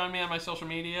me, if you found me on my social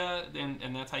media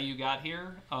and that's how you got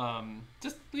here,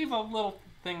 just leave a little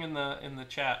thing in the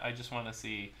chat. I just want to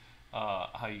see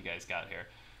how you guys got here.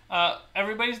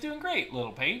 Everybody's doing great,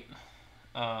 Little Paint.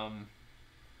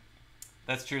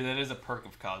 That's true. That is a perk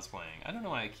of cosplaying. I don't know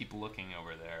why I keep looking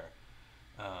over there.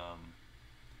 I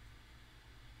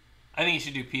think you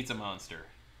should do Pizza Monster.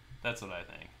 That's what I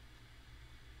think.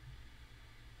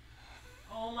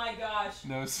 Oh my gosh.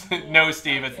 No,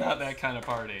 Steve, it's not that kind of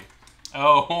party.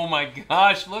 Oh my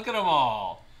gosh, look at them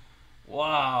all.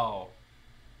 Wow.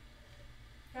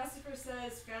 Christopher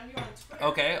says, found you on Twitter.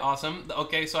 Okay, awesome.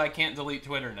 Okay, so I can't delete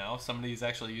Twitter now. Somebody's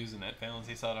actually using it.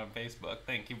 Valency saw it on Facebook.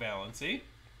 Thank you, Valency.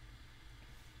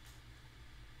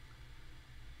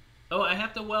 Oh, I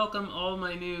have to welcome all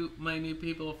my new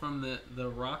people from the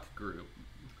rock group.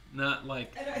 Not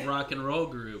like rock and roll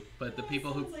group, but the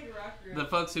people who, like rock group. the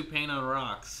folks who paint on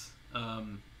rocks.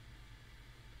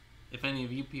 If any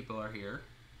of you people are here,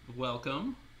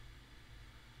 welcome.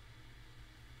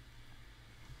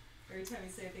 Every time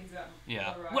you say things about the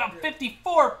rock well, group.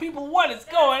 54 people. What is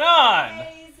going on?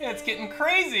 Amazing. It's getting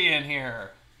crazy in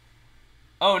here.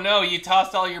 Oh no, you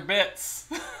tossed all your bits.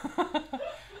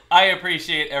 I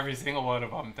appreciate every single one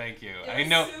of them. Thank you. It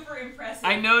was super impressive.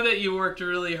 I know that you worked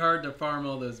really hard to farm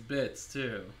all those bits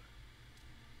too.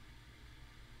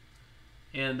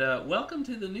 And welcome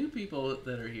to the new people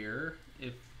that are here.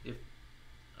 If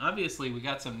obviously we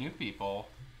got some new people.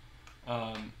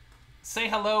 Say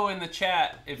hello in the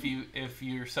chat if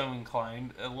you're so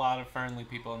inclined. A lot of friendly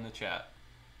people in the chat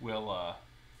will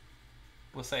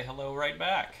say hello right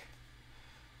back.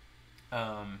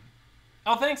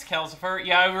 Oh, thanks, Calcifer.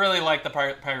 Yeah, I really liked the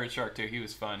pirate shark too. He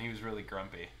was fun. He was really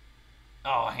grumpy.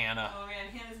 Oh, Hannah. Oh man,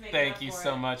 Hannah's making Thank you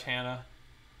so much, Hannah.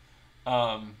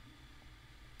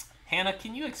 Hannah,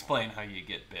 can you explain how you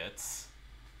get bits?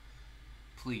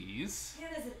 Please.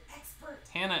 Hannah's an expert.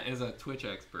 Hannah is a Twitch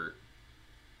expert.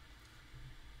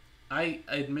 I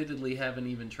admittedly haven't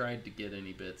even tried to get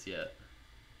any bits yet.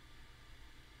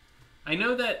 I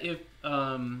know that if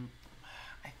I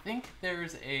think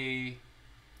there's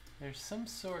some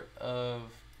sort of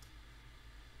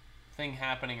thing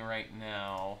happening right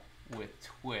now with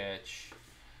Twitch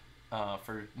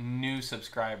for new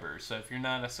subscribers. So if you're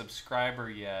not a subscriber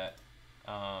yet,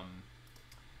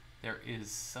 there is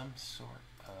some sort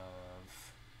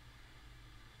of...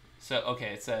 So,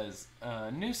 okay, it says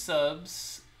new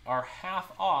subs are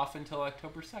half off until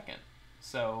October 2nd.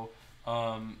 So,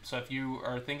 so if you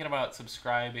are thinking about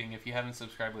subscribing, if you haven't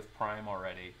subscribed with Prime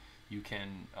already, you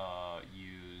can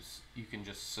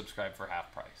just subscribe for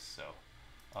half price. So,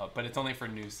 but it's only for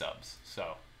new subs.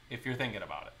 So if you're thinking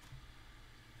about it,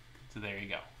 so there you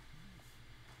go.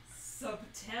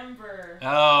 September.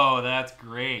 Oh, that's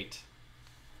great.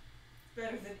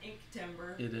 better than ink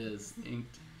timber. It is. Ink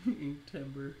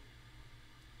timber.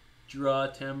 Draw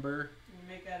timber. You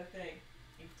make that a thing.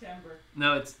 Ink timber.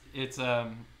 No, it's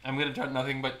I'm gonna try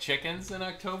nothing but chickens in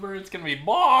October. It's gonna be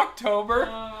October.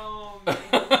 Oh man.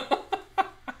 I'm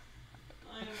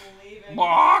leaving.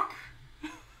 Bok.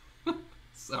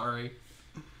 Sorry.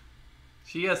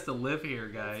 She has to live here,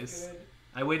 guys. That's good.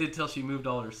 I waited till she moved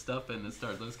all her stuff in to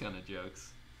start those kind of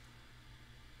jokes.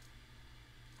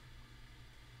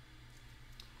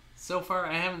 So far,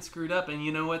 I haven't screwed up, and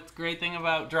you know what's the great thing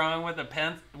about drawing with a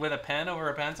pen over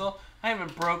a pencil? I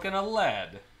haven't broken a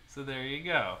lead. So there you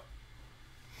go.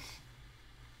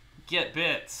 Get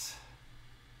bits.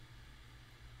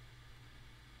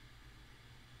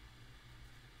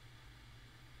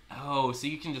 Oh, so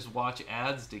you can just watch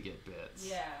ads to get bits.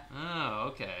 Yeah. Oh,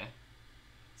 okay.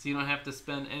 So you don't have to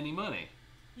spend any money.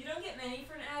 You don't get many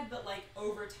for an ad, but like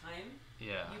over time,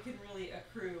 Yeah. you can really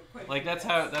accrue quite a Like few that's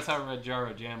how Red Jar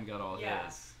of Jam got all Yeah.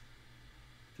 his.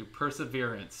 Through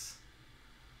perseverance.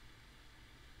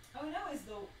 Oh no, is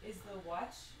the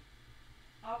watch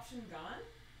option gone?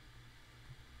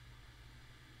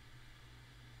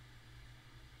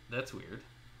 That's weird.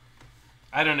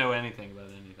 I don't know anything about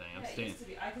anything. Yeah, it used to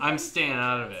be. I I'm used to staying watch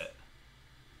out of ads. it.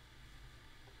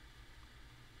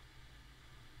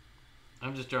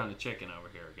 I'm just drawing a chicken over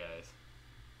here, guys.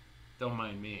 Don't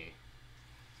mind me.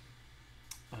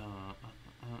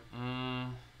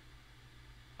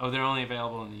 Oh, they're only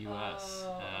available in the U.S.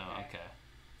 Oh, Okay.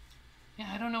 Yeah,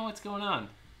 I don't know what's going on.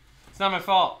 It's not my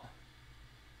fault.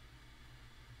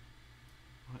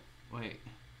 Wait.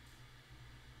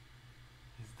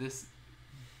 Is this...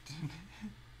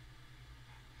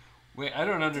 Wait, I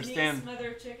don't understand. Denise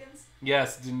Mother of Chickens?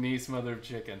 Yes, Denise Mother of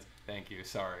Chickens. Thank you.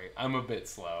 Sorry. I'm a bit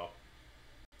slow.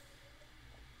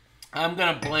 I'm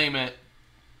going to blame it.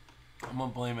 I'm going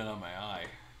to blame it on my eye.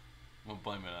 I'm going to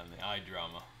blame it on the eye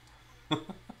drama.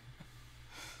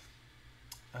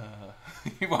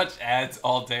 You watch ads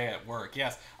all day at work.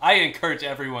 Yes, I encourage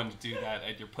everyone to do that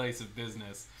at your place of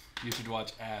business. You should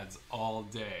watch ads all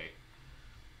day.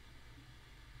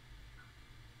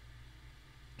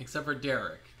 Except for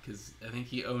Derek, because I think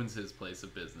he owns his place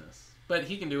of business. But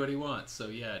he can do what he wants, so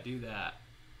yeah, do that.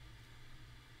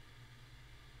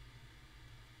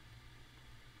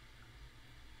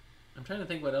 I'm trying to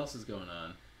think what else is going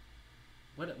on.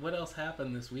 What else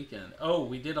happened this weekend? Oh,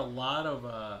 we did a lot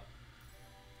of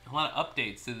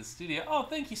updates to the studio. Oh,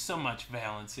 thank you so much,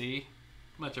 Valency.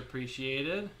 Much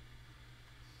appreciated.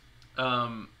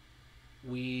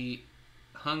 We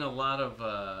hung a lot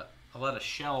of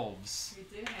shelves.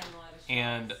 We did have a lot of shelves.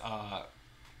 And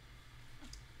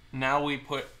now we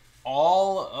put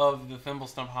all of the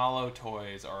Thimblestump Hollow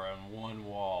toys are on one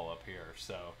wall up here.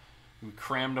 So we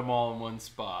crammed them all in one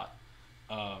spot.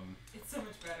 It's so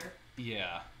much better.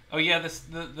 Yeah. Oh yeah,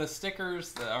 the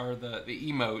stickers are the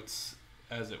emotes,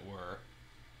 as it were.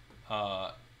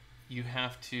 You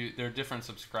have to. There are different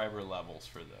subscriber levels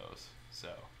for those. So.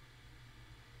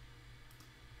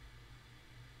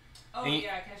 Oh And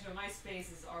yeah, Kesha, my space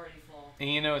is already full. And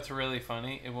you know it's really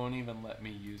funny? It won't even let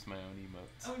me use my own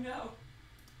emotes. Oh no.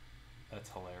 That's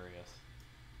hilarious.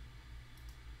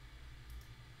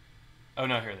 Oh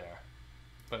no, here they are.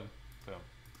 Boom, boom,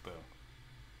 boom.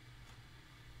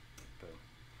 Boom.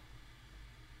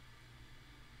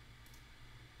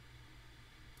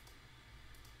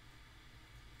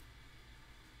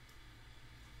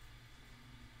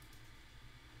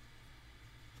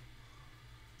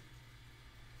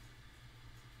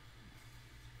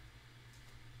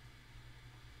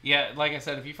 Yeah, like I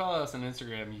said, if you follow us on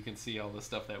Instagram, you can see all the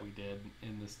stuff that we did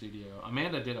in the studio.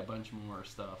 Amanda did a bunch more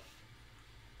stuff.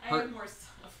 I have more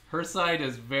stuff. Her site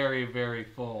is very, very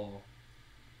full.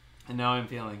 And now I'm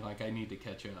feeling like I need to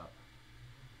catch up.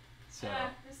 So,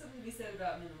 There's something to be said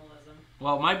about minimalism.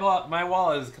 well, my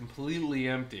wall is completely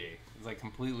empty. It's like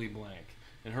completely blank.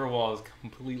 And her wall is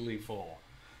completely full.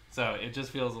 So it just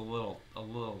feels a little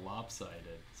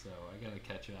lopsided. So I gotta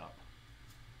catch up.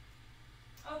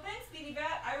 Oh, thanks, Beanie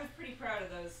Bat. I was pretty proud of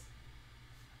those.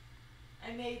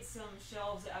 I made some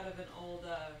shelves out of an old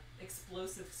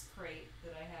explosives crate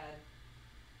that I had.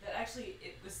 That actually,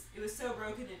 it was so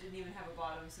broken it didn't even have a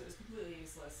bottom, so it was completely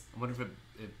useless. I wonder if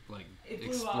it It blew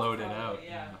exploded off out. probably,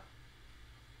 yeah.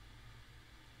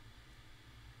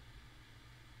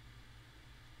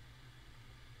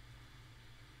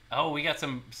 Oh, we got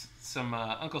some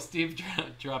Uncle Steve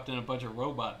dropped in a bunch of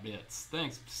robot bits.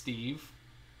 Thanks, Steve.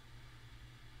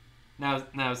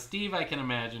 Now, Steve, I can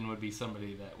imagine, would be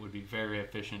somebody that would be very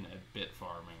efficient at bit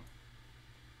farming.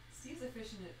 Steve's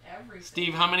efficient at everything.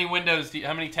 Steve, how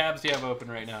many tabs do you have open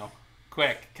right now?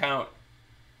 Quick, count.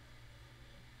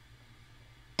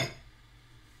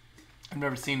 I've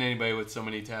never seen anybody with so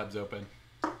many tabs open.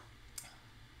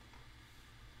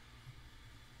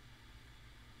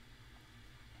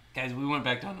 Guys, we went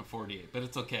back down to 48, but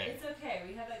it's okay. It's okay.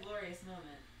 We had that glorious moment.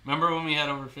 Remember when we had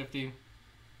over 50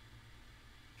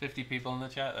 people in the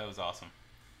chat? That was awesome.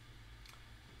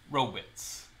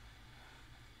 Robits.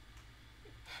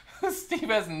 Steve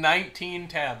has 19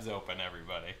 tabs open,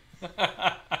 everybody.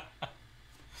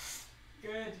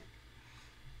 Good.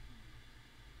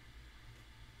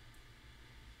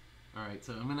 Alright,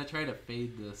 so I'm going to try to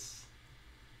fade this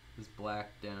black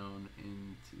down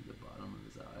into the bottom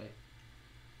of his eye.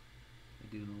 I'm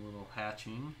doing a little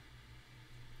hatching.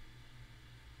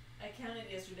 I counted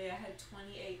yesterday. I had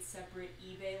 28 separate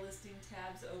eBay listing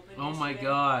tabs open. Oh my yesterday.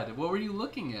 god. What were you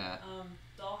looking at?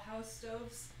 Dollhouse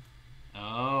stoves.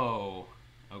 Oh,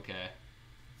 okay.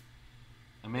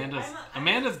 Amanda's I'm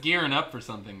gearing up for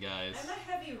something, guys. I'm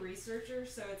a heavy researcher,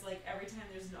 so it's like every time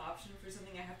there's an option for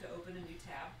something, I have to open a new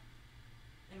tab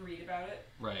and read about it.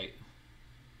 Right.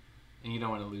 And you don't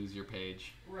want to lose your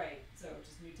page. Right. So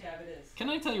just new tab it is. Can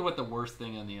I tell you what the worst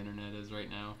thing on the internet is right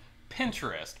now?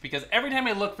 Pinterest. Because every time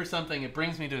I look for something, it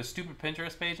brings me to a stupid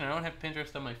Pinterest page, and I don't have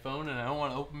Pinterest on my phone, and I don't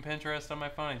want to open Pinterest on my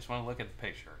phone. I just want to look at the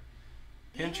picture.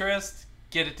 Pinterest,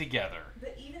 get it together.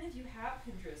 But even if you have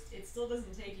Pinterest, it still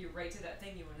doesn't take you right to that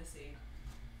thing you want to see.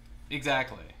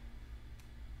 Exactly.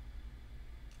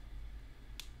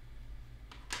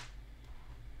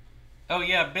 Oh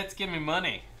yeah, bits give me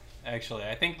money. Actually,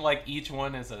 I think like each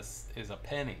one is a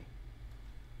penny.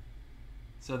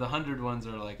 So the 100 ones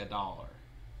are like $1.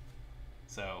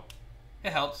 So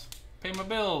it helps pay my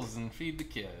bills and feed the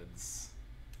kids.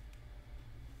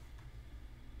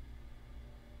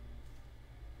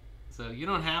 So you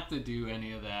don't have to do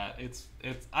any of that.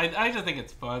 I just think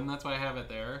it's fun. That's why I have it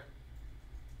there.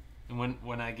 And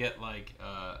when I get like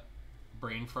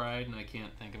brain fried and I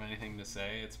can't think of anything to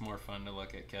say, it's more fun to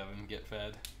look at Kevin get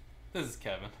fed. This is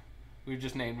Kevin. We've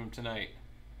just named him tonight.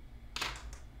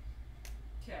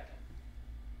 Kevin.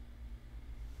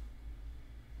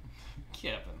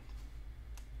 Kevin.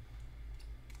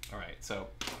 Alright, so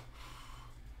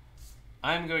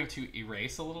I'm going to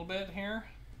erase a little bit here.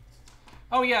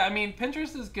 Oh yeah, I mean,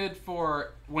 Pinterest is good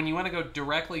for when you want to go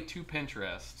directly to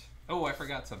Pinterest. Oh, I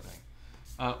forgot something.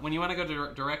 When you want to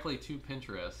go directly to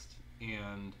Pinterest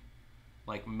and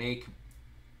like make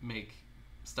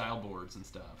style boards and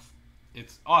stuff,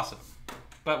 it's awesome.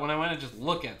 But when I want to just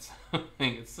look at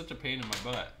something, it's such a pain in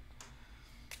my butt.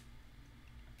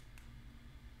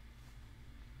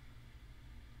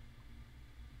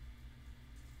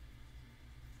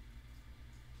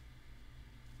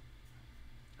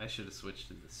 I should have switched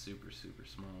to the super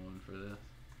small one for this.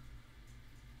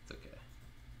 It's okay.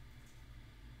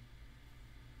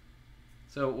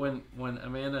 So when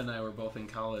Amanda and I were both in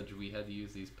college, we had to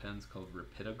use these pens called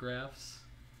rapidographs.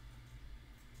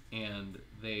 And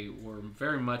they were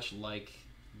very much like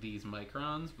these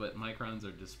microns, but microns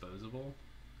are disposable.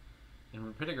 And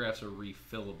rapidographs are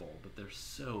refillable, but they're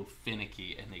so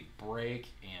finicky and they break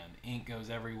and ink goes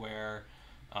everywhere.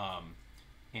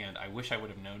 And I wish I would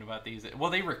have known about these. Well,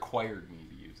 they required me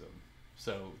to use them.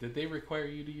 So did they require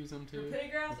you to use them too?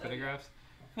 Rapidographs? Rapidographs?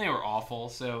 They were awful.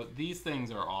 So these things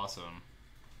are awesome.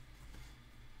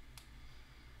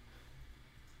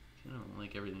 I don't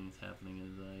like everything that's happening in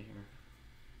his eye here.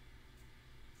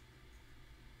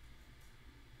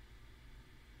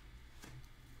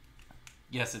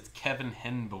 Yes, it's Kevin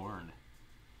Henborn.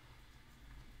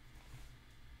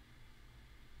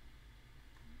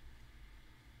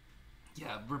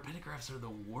 Yeah, rapidographs are the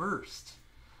worst.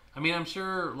 I mean, I'm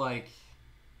sure, like,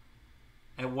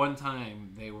 at one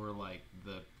time they were, like,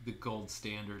 the gold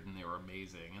standard and they were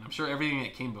amazing. And I'm sure everything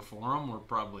that came before them were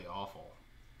probably awful.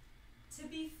 To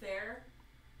be fair,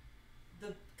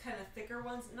 the kind of thicker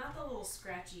ones, not the little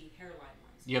scratchy hairline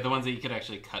ones. Yeah, the ones that you could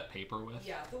actually cut paper with.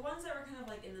 Yeah, the ones that were kind of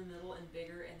like in the middle and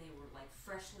bigger and they were like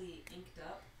freshly inked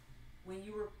up. When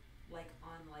you were like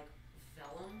on like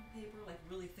vellum paper, like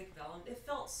really thick vellum, it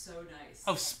felt so nice.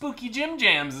 Oh, Spooky Jim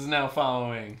Jams is now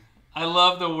following. I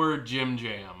love the word Jim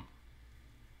Jam.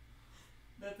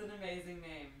 That's an amazing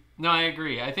name. No, I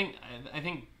agree. I think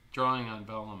drawing on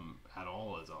vellum at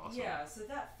all is awesome. Yeah, so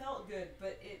that felt good,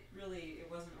 but it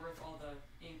wasn't worth all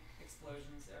the ink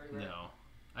explosions everywhere. No.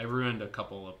 I ruined a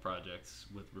couple of projects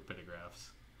with rapidographs.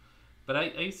 But I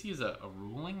used to use a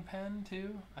ruling pen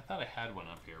too. I thought I had one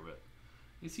up here, but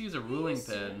I used to use a ruling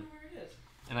pen. I don't know where it is.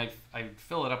 And I'd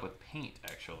fill it up with paint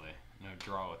actually. And I'd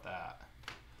draw with that.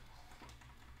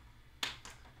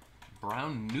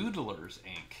 Brown Noodler's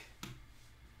ink.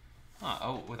 Huh,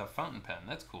 oh, with a fountain pen.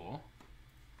 That's cool.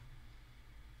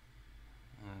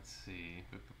 Let's see.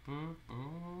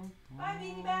 Bye,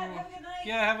 Beanie Bat. Have a good night.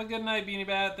 Yeah, have a good night, Beanie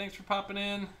Bat. Thanks for popping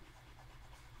in.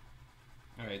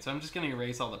 Alright, so I'm just going to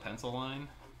erase all the pencil line.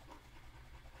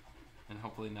 And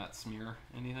hopefully not smear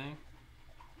anything.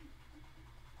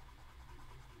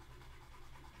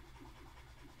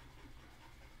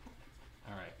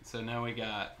 Alright, so now we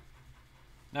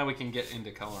can get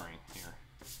into coloring here.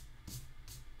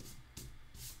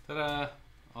 Ta-da!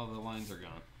 All the lines are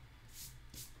gone.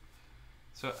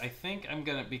 So I think I'm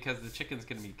gonna, because the chicken's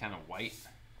gonna be kind of white,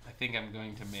 I think I'm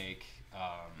going to make,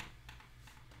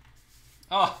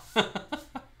 oh!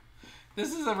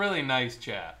 This is a really nice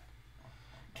chat.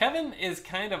 Kevin is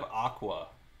kind of aqua.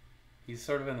 He's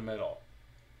sort of in the middle.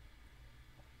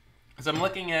 So I'm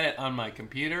looking at it on my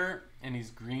computer, and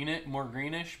he's more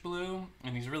greenish blue,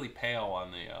 and he's really pale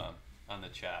on the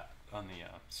chat, on the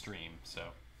stream. So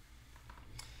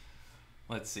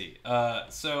let's see.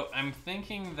 So I'm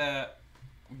thinking that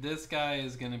this guy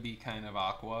is going to be kind of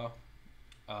aqua,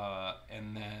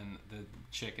 and then the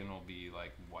chicken will be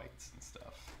like whites and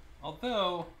stuff.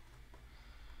 Although,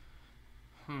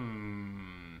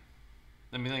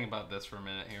 let me think about this for a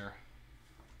minute here.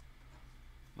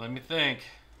 Let me think.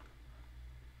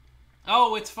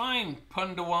 Oh, it's fine,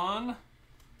 Pundawan.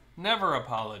 Never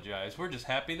apologize. We're just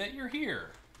happy that you're here.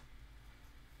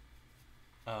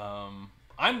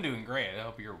 I'm doing great. I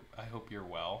hope you're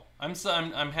well. I'm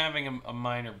having a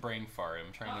minor brain fart.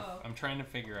 I'm trying to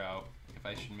figure out if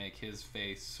I should make his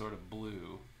face sort of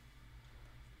bluish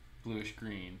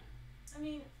green. I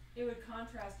mean, it would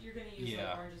contrast. You're gonna use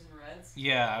like oranges and reds.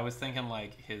 Yeah, I was thinking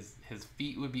like his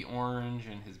feet would be orange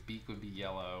and his beak would be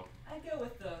yellow. I'd go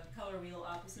with the color wheel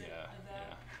opposite of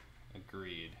that. Yeah,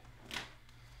 agreed.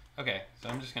 Okay, so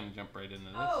I'm just gonna jump right into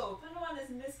this. Oh, Pundawan is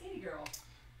Miss Katie Girl.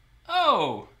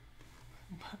 Oh,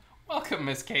 welcome,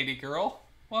 Miss Katie Girl.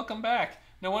 Welcome back.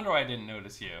 No wonder I didn't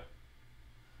notice you.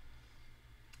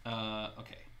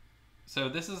 Okay, so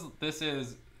this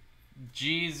is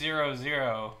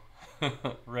G00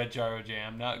 Red Gyro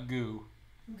Jam, not Goo.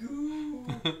 Goo.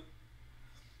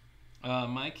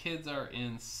 My kids are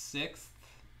in 6th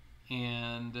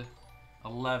and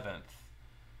 11th.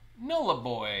 Nola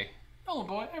Boy,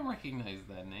 I recognize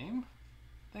that name.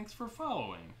 Thanks for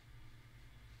following.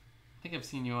 I think I've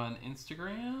seen you on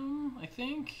Instagram, I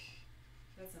think.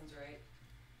 That sounds right.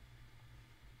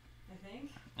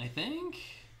 I think.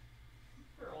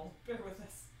 Girl, bear with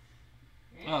us.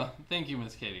 Oh, thank you,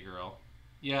 Miss Katie Girl.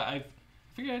 Yeah, I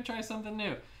figured I'd try something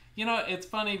new. You know, it's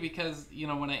funny because, you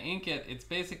know, when I ink it, it's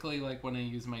basically like when I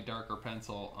use my darker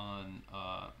pencil on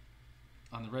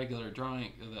the regular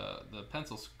drawing, the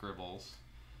pencil scribbles,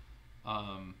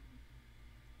 and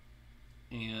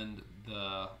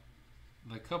the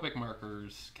Copic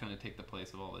markers kind of take the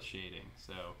place of all the shading.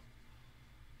 So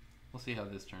we'll see how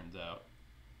this turns out.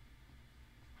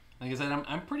 Like I said,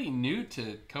 I'm pretty new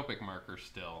to Copic markers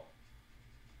still.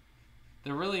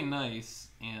 They're really nice,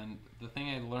 and the thing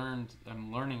I'm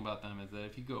learning about them is that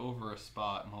if you go over a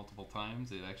spot multiple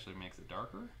times, it actually makes it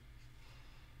darker.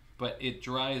 But it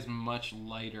dries much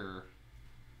lighter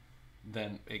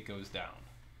than it goes down.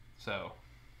 So,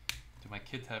 do my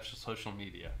kids have social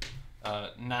media?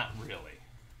 Not really.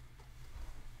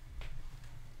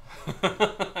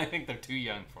 I think they're too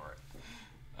young for it.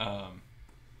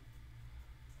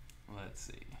 Let's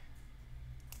see.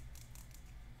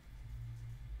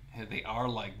 They are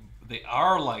like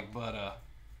butter.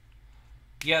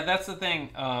 Yeah, that's the thing.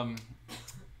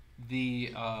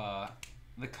 The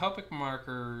Copic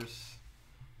markers,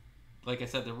 like I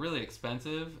said, they're really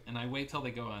expensive, and I wait till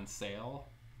they go on sale,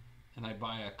 and I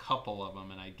buy a couple of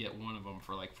them, and I get one of them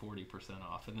for like 40%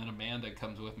 off. And then Amanda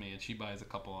comes with me, and she buys a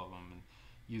couple of them and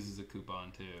uses a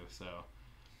coupon too. So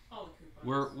all the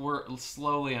coupons. We're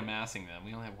slowly amassing them.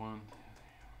 We only have one.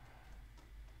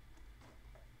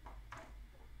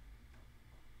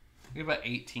 We have about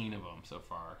 18 of them so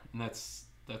far, and that's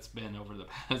been over the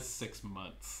past 6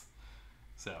 months.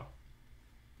 So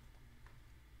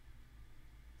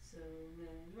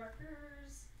many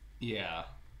markers. Yeah,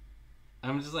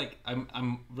 I'm just like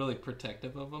I'm really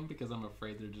protective of them because I'm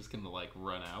afraid they're just gonna like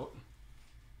run out.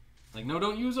 Like, no,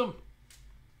 don't use them.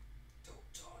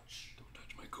 Don't touch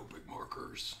my Copic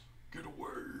markers. Get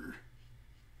away.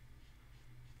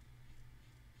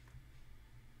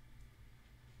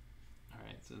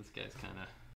 Alright, so this guy's kind of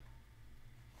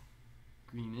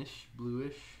greenish,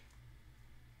 bluish.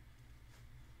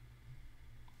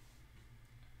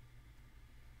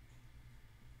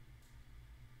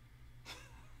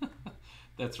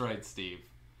 That's right, Steve.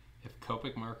 If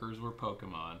Copic markers were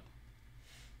Pokemon.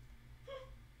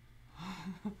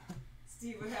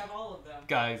 Steve would have all of them.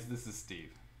 Guys, this is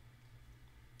Steve.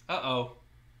 Uh-oh.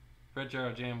 Red Jar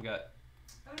of Jam got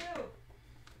Oh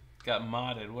no.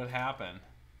 modded. What happened?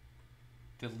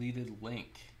 Deleted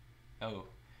link. Oh.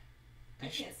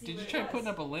 Did you try putting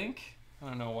up a link? I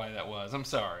don't know why that was. I'm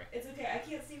sorry. It's okay. I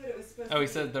can't see what it was supposed to be. Oh, he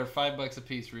said they're $5 a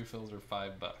piece. Refills are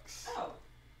 $5. Oh.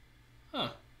 Huh.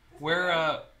 That's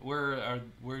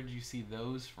Where did you see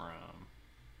those from?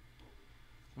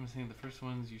 I'm saying the first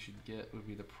ones you should get would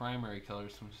be the primary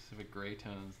colors, some specific gray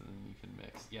tones, and then you can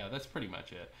mix. Yeah, that's pretty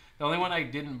much it. The only one I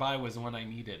didn't buy was the one I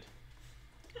needed.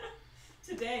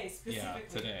 Today, specifically.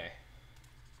 Yeah, today.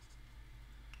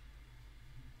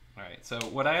 Alright, so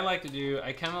what I like to do,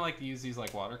 I kind of like to use these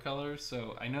like watercolors.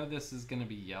 So I know this is going to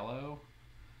be yellow,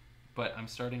 but I'm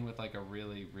starting with like a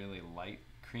really, really light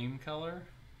cream color.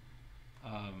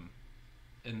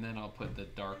 And then I'll put the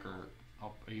darker...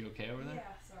 are you okay over there? Yeah,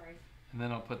 sorry. And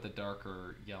then I'll put the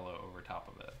darker yellow over top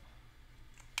of it.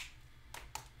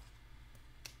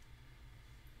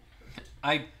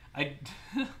 I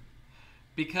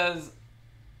because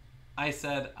I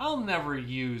said I'll never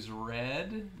use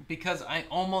red because I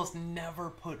almost never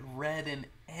put red in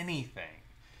anything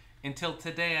until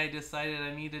today. I decided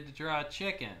I needed to draw a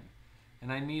chicken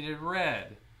and I needed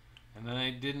red, and then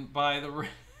I didn't buy the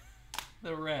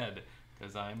red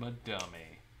because I'm a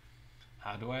dummy.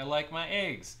 How do I like my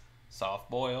eggs? Soft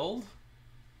boiled.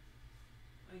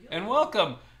 Oh, And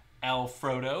welcome,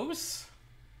 Alfredos.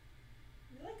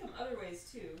 You like them other ways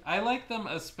too. I like them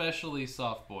especially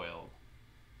soft boiled.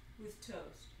 With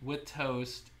toast. With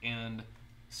toast and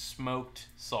smoked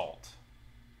salt.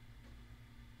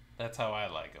 That's how I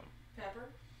like them. Pepper?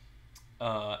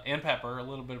 And pepper, a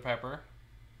little bit of pepper.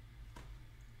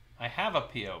 I have a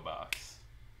P.O. box,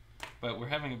 but we're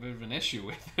having a bit of an issue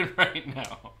with it right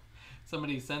now.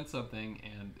 Somebody sent something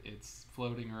and it's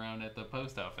floating around at the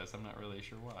post office. I'm not really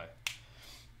sure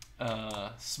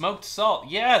why. Smoked salt.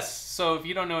 Yes! So if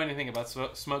you don't know anything about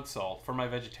smoked salt, for my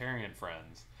vegetarian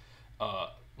friends,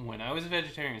 when I was a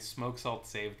vegetarian, smoked salt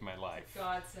saved my life.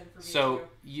 Godsend for me So too.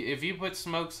 if you put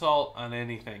smoked salt on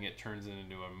anything, it turns it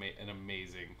into an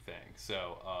amazing thing.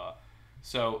 So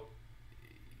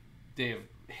they have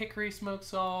hickory smoked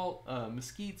salt,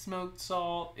 mesquite smoked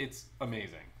salt. It's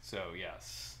amazing. So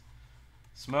yes.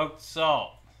 Smoked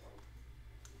salt.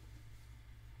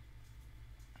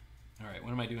 Alright,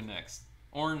 what am I doing next?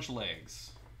 Orange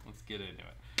legs. Let's get into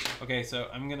it. Okay, so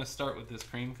I'm going to start with this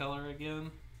cream color again.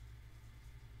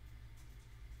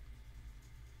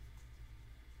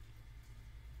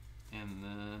 And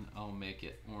then I'll make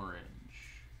it orange.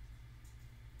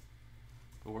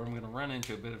 But where I'm going to run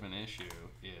into a bit of an issue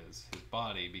is his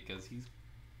body, because he's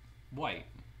white.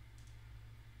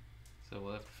 So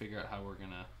we'll have to figure out how we're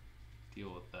going to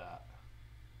deal with that.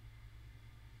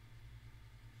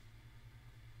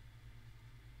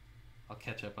 I'll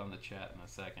catch up on the chat in a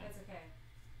second. That's okay.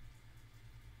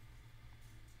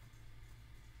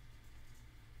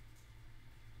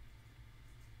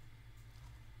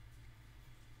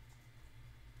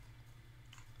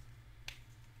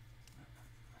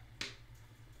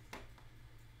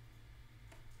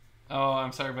 Oh,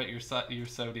 I'm sorry about your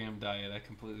sodium diet. I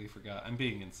completely forgot. I'm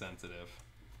being insensitive.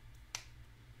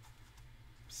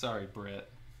 Sorry, Britt.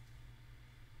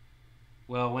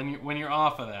 Well, when you're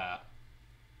off of that,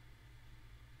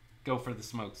 go for the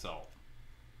smoked salt.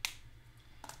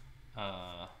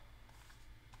 The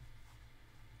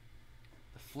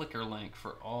flicker link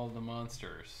for all the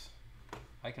monsters.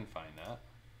 I can find that.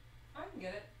 I can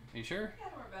get it. Are you sure? Yeah,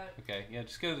 don't worry about it. Okay, yeah,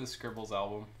 just go to the Scribbles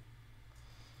album.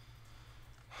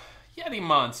 Yeti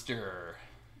Monster.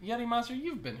 Yeti Monster,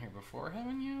 you've been here before,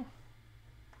 haven't you?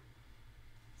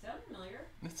 Sound familiar?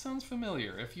 It sounds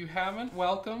familiar. If you haven't,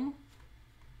 welcome.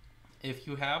 If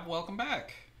you have, welcome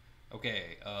back.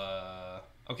 Okay,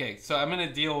 okay, so I'm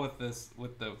gonna deal with this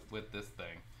with this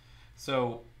thing.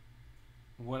 So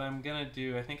what I'm gonna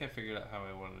do, I think I figured out how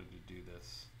I wanted to do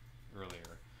this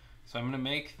earlier. So I'm gonna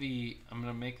make the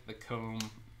comb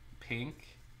pink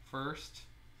first,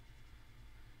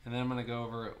 and then I'm gonna go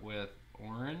over it with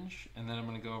orange, and then I'm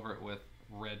gonna go over it with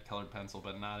red colored pencil,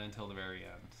 but not until the very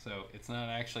end. So it's not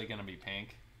actually gonna be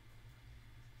pink.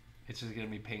 It's just gonna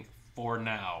be pink for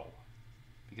now,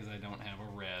 because I don't have a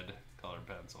red colored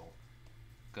pencil,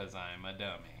 because I'm a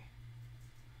dummy.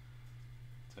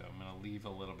 So I'm gonna leave a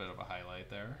little bit of a highlight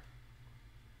there.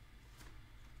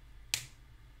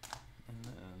 And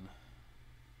then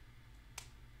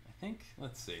I think,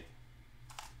 let's see.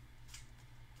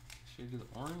 Should I do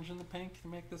the orange and the pink to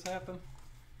make this happen?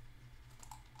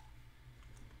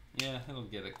 Yeah, it'll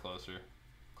get it closer.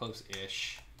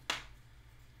 Close-ish.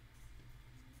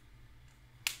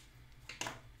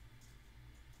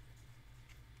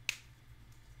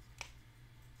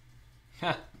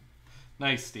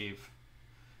 Nice, Steve.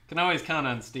 Can always count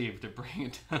on Steve to bring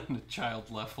it down to child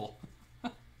level.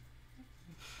 So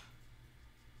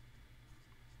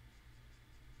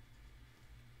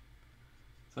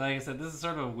like I said, this is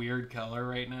sort of a weird color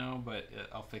right now, but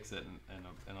I'll fix it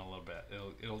in a little bit.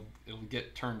 It'll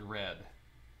get turned red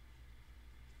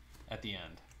at the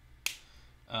end.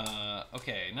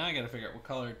 Okay, now I gotta figure out what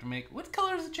color to make. What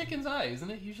color is a chicken's eye?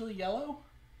 Isn't it usually yellow?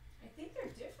 I think they're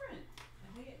different.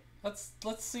 I think it. Let's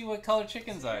see what color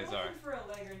chicken's eyes are. Looking for a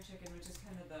leghorn chicken, which is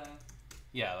kind of the.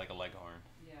 Yeah, like a leghorn.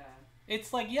 Yeah.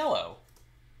 It's like yellow.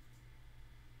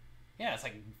 Yeah, it's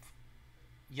like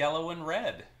yellow and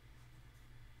red.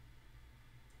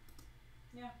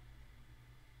 Yeah.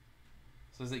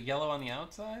 So is it yellow on the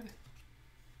outside?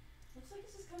 Looks like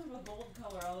it's just kind of a gold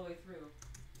color all the way through.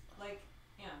 Like,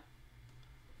 yeah.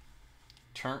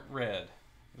 Turnt red.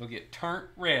 It'll get turnt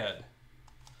red.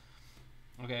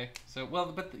 Okay, so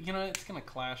well, but you know it's gonna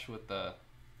clash with the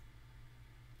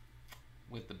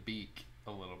beak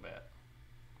a little bit.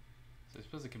 So I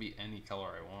suppose it could be any color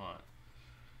I want.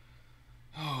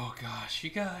 Oh gosh, you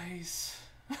guys.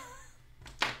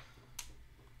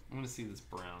 I'm gonna see this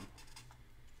brown.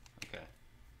 Okay.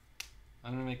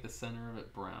 I'm gonna make the center of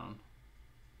it brown.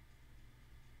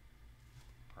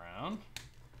 Brown.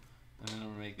 And then I'm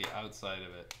gonna make the outside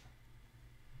of it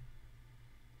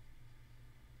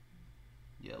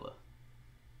yellow.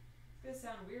 It's gonna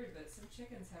sound weird, but some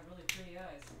chickens have really pretty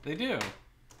eyes. They do.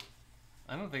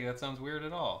 I don't think that sounds weird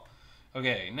at all.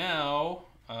 Okay, now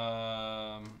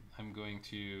I'm going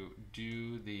to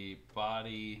do the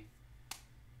body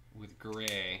with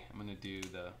gray. I'm gonna do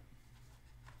the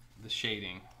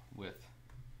shading with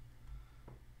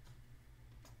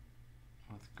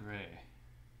gray.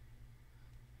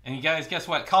 And you guys, guess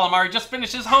what? Calamari just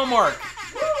finished his homework.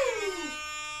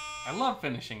 I love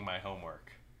finishing my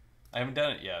homework. I haven't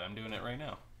done it yet. I'm doing it right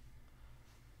now.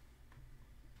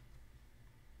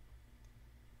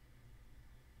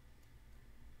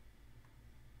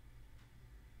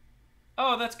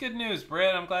 Oh, that's good news,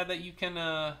 Britt. I'm glad that you can.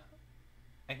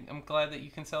 I'm glad that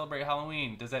you can celebrate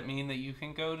Halloween. Does that mean that you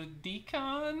can go to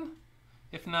decon?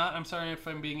 If not, I'm sorry if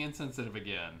I'm being insensitive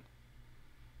again.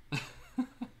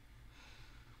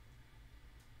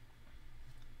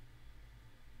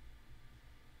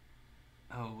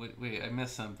 Oh, wait, I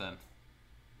missed something.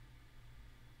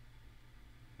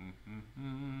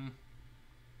 Oh,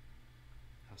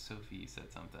 Sophie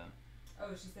said something.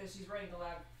 Oh, she says she's writing a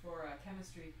lab for a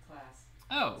chemistry class.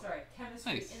 Oh. Sorry,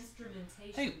 chemistry nice.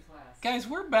 instrumentation class. Guys,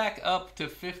 we're back up to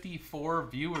 54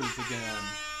 viewers again.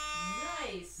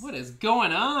 Nice. What is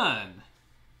going on?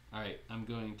 All right, I'm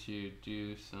going to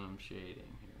do some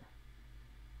shading here.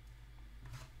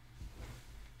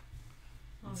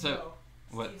 Oh, so, no.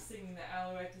 what? Steve's singing the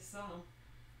Alouette song.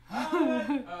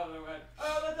 Alouette,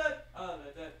 Alouette,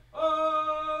 Alouette,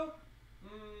 oh.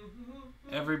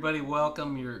 Everybody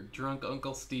welcome your drunk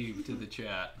Uncle Steve to the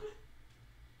chat.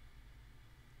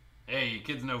 Hey, you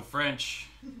kids know French.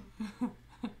 Have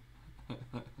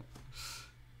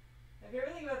you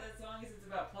ever think about that song is it's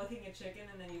about plucking a chicken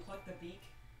and then you pluck the beak?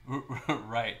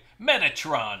 Right.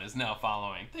 Metatron is now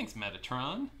following. Thanks,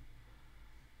 Metatron.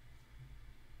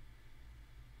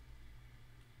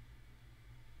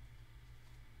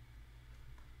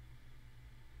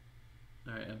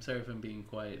 Alright, I'm sorry if I'm being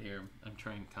quiet here. I'm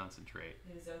trying to concentrate.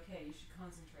 It is okay. You should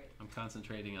concentrate. I'm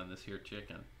concentrating on this here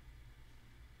chicken.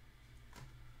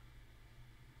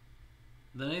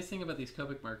 The nice thing about these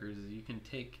Copic markers is you can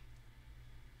take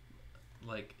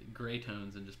like gray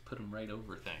tones and just put them right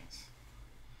over things.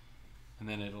 And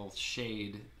then it'll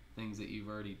shade things that you've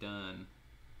already done,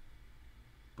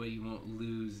 but you won't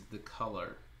lose the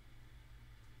color.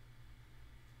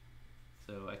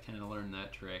 So I kind of learned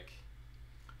that trick.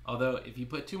 Although if you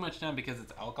put too much down because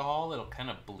it's alcohol, it'll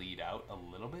kind of bleed out a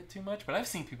little bit too much. But I've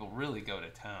seen people really go to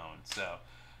town. So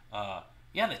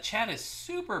yeah, the chat is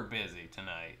super busy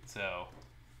tonight. So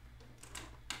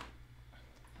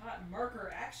hot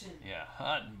marker action. Yeah,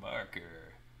 hot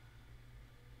marker.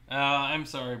 I'm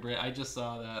sorry, Britt. I just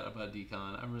saw that about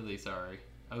decon. I'm really sorry.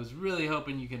 I was really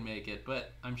hoping you can make it,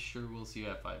 but I'm sure we'll see you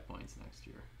at 5 points next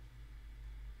year.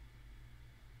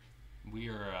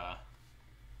 We're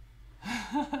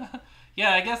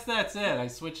yeah, I guess that's it. I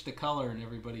switched the color and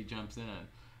everybody jumps in.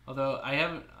 Although I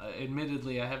haven't,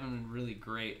 admittedly, I haven't been really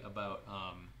great about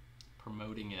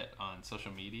promoting it on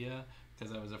social media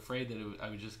because I was afraid that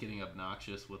I was just getting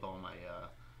obnoxious with all my,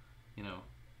 you know,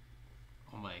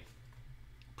 all my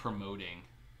promoting.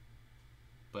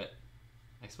 But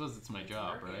I suppose it's my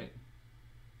job, right?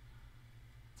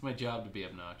 It's my job to be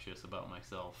obnoxious about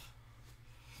myself.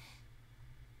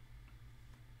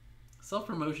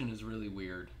 Self-promotion is really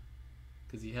weird.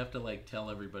 because you have to like tell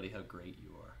everybody how great you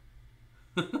are.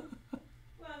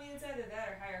 Well, I mean, it's either that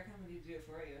or hire a company to do it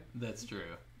for you. That's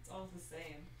true. It's all the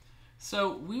same.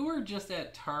 So we were just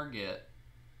at Target,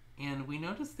 and we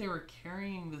noticed they were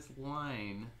carrying this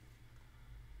line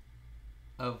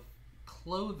of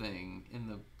clothing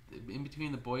in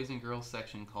between the boys and girls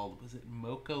section called, was it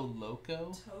Moco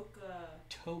Loco?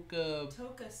 Toka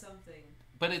something.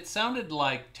 But it sounded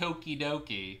like Toki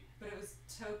Doki. But it was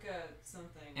Toka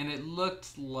something. And it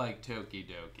looked like Toki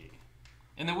Doki.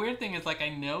 And the weird thing is, like, I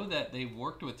know that they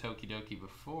worked with Toki Doki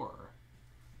before.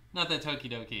 Not that Toki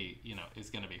Doki, is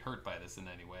going to be hurt by this in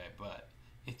any way, but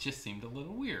it just seemed a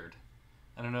little weird.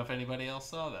 I don't know if anybody else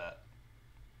saw that.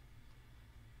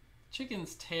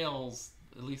 Chicken's tails,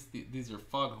 at least these are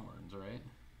foghorns, right?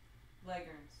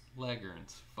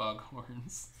 Leghorns.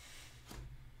 Foghorns.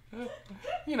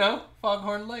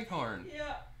 Foghorn Leghorn.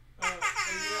 Yeah.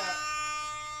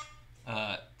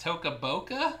 Toka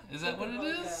Boca? Is that what it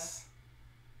is?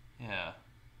 Yeah.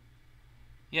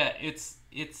 Yeah,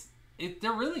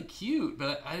 they're really cute,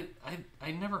 but I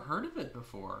never heard of it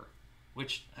before,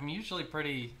 which I'm usually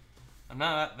I'm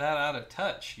not that out of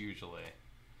touch usually.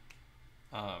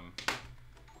 Let's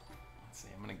see,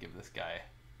 I'm gonna give this guy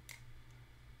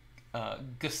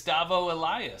Gustavo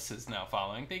Elias is now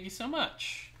following. Thank you so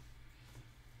much.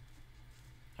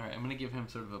 Alright, I'm gonna give him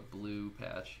sort of a blue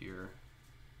patch here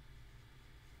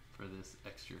for this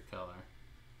extra color.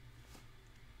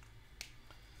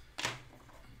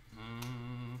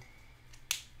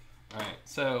 Alright,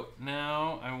 so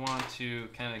now I want to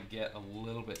kind of get a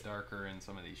little bit darker in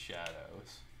some of these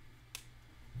shadows.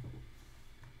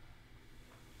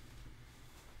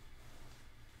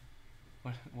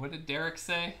 What did Derek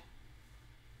say?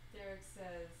 Derek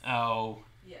says... Oh.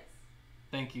 Yes.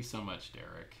 Thank you so much,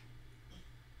 Derek.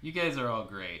 You guys are all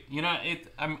great.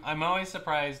 I'm always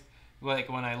surprised, like,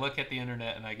 when I look at the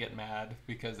internet and I get mad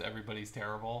because everybody's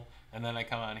terrible, and then I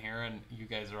come on here and you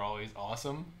guys are always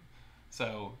awesome.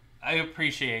 So I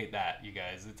appreciate that, you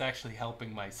guys. It's actually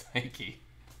helping my psyche.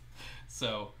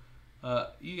 So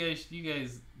you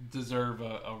guys deserve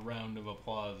a round of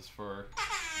applause for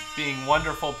being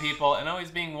wonderful people and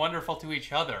always being wonderful to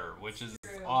each other, which is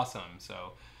awesome.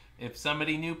 So if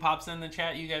somebody new pops in the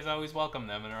chat, you guys always welcome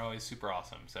them and are always super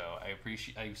awesome. So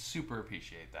I super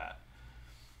appreciate that.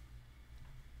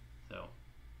 So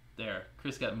there,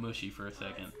 Chris got mushy for a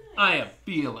second. Nice. I have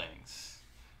feelings.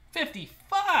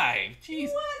 55. Jeez.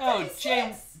 What? Oh,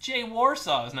 Jay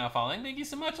Warsaw is now following. Thank you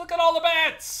so much. Look at all the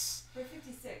bets. We're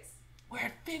 56. We're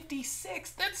at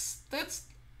 56. That's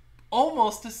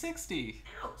almost a 60.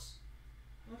 Ouch.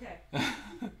 Okay.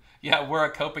 Yeah, we're a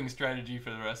coping strategy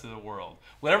for the rest of the world.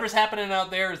 Whatever's happening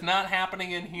out there is not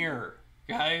happening in here,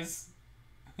 guys.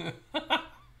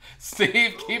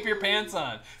 Steve, keep your pants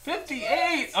on.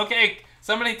 58. Okay,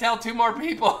 somebody tell 2 more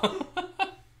people.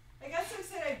 I got so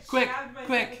excited I jabbed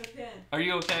myself with a pin. Are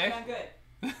you okay? Yeah, I'm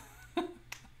good.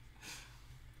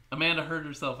 Amanda hurt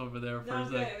herself over there for a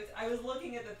second. I was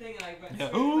looking at the thing and I went Yeah.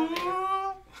 straight to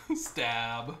my finger.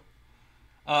 Stab.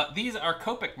 These are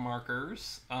Copic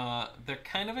markers. They're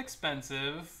kind of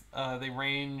expensive. They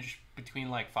range between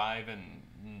like $5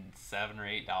 and $7 or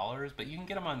 $8, but you can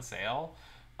get them on sale.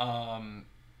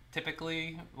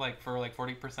 Typically, like for like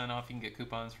 40% off, you can get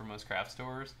coupons from most craft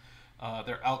stores.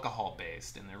 They're alcohol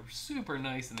based and they're super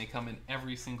nice, and they come in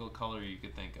every single color you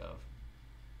could think of.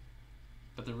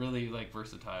 But they're really like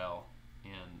versatile,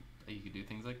 and you can do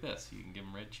things like this. You can give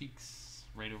them red cheeks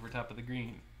right over top of the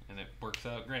green, and it works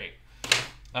out great.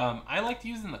 I liked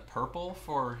using the purple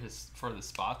for the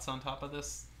spots on top of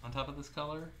this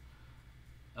color,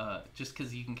 just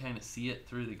because you can kind of see it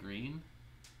through the green.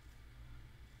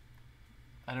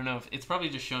 I don't know if it's probably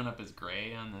just showing up as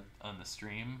gray on the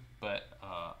stream, but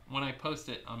when I post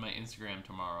it on my Instagram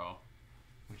tomorrow,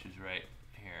 which is right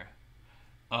here,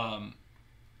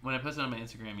 when I post it on my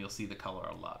Instagram, you'll see the color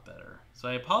a lot better. So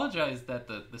I apologize that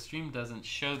the stream doesn't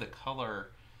show the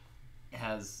color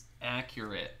as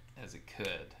accurate as it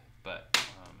could, but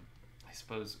I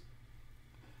suppose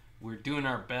we're doing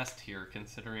our best here,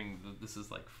 considering that this is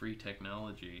like free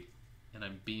technology and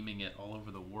I'm beaming it all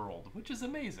over the world, which is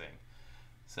amazing.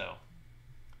 So,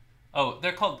 oh,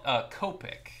 they're called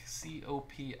Copic,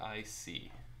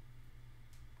 C-O-P-I-C.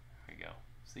 There we go,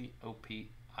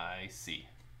 C-O-P-I-C.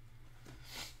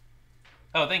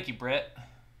 Oh, thank you, Britt.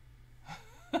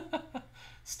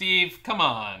 Steve, come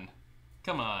on.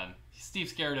 Steve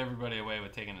scared everybody away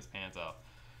with taking his pants off.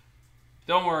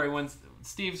 Don't worry, when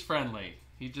Steve's friendly,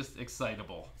 he's just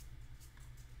excitable.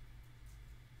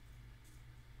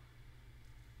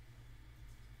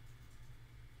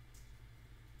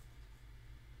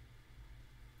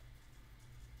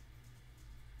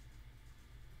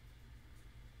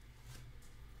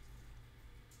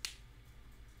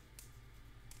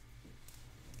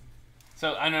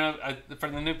 So I don't know.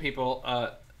 For the new people,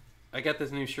 I got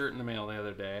this new shirt in the mail the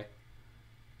other day.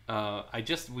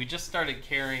 We just started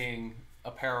carrying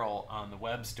apparel on the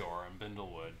web store on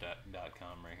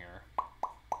bindlewood.com right here.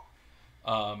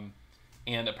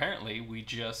 And apparently we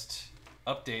just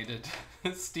updated.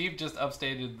 Steve just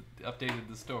updated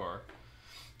the store.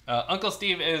 Uncle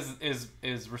Steve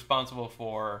is responsible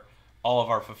for all of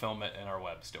our fulfillment in our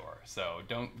web store. So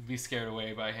don't be scared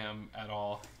away by him at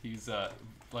all. He's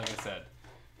like I said,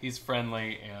 he's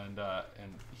friendly and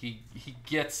he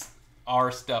gets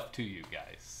our stuff to you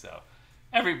guys. So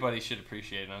everybody should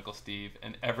appreciate an Uncle Steve,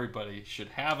 and everybody should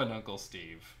have an Uncle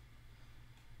Steve.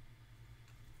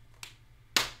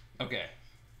 Okay,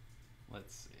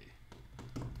 let's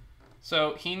see.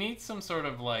 So he needs some sort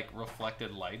of like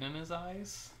reflected light in his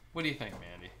eyes. What do you think,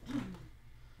 Mandy?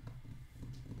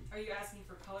 Are you asking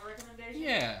for color recommendations?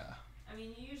 Yeah. I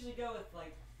mean, you usually go with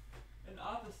like an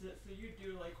opposite, so you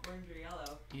do like orange or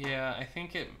yellow. Yeah, I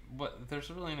think there's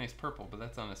a really nice purple, but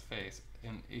that's on his face,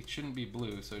 and it shouldn't be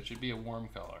blue, so it should be a warm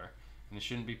color, and it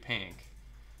shouldn't be pink.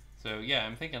 So yeah,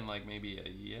 I'm thinking like maybe a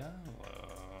yellow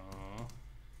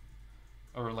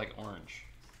or like orange.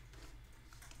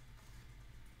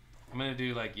 I'm gonna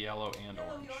do like yellow and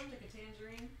orange. Yellow, orange, like a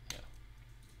tangerine. Yeah,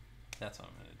 that's what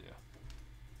I'm gonna do.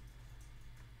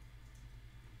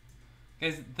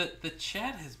 Guys, the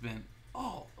chat has been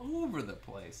all over the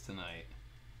place tonight.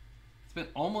 It's been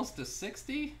almost to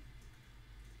 60.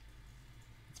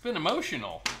 It's been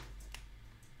emotional.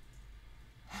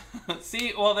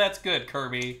 See, well, that's good,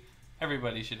 Kirby.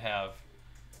 Everybody should have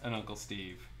an Uncle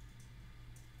Steve.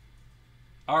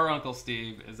 Our Uncle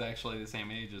Steve is actually the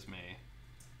same age as me.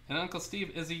 And Uncle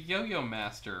Steve is a yo-yo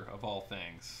master of all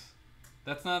things.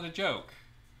 That's not a joke.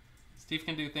 Steve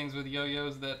can do things with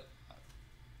yo-yos that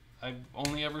I've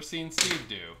only ever seen Steve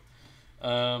do.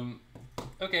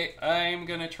 Okay, I'm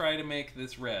gonna try to make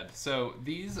this red. So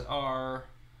these are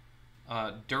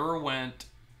Derwent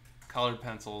colored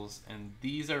pencils, and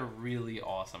these are really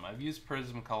awesome. I've used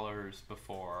Prism colors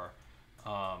before,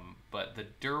 but the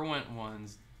Derwent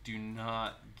ones do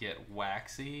not get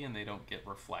waxy and they don't get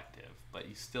reflective, but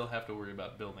you still have to worry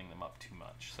about building them up too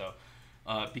much. So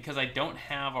because I don't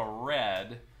have a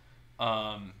red,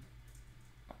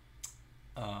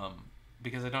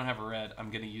 because I don't have a red,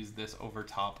 I'm going to use this over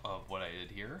top of what I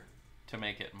did here to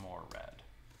make it more red.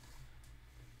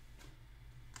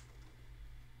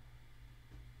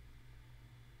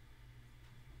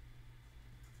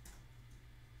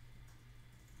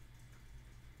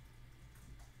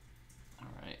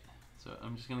 Alright, so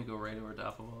I'm just going to go right over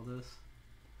top of all this.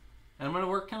 And I'm going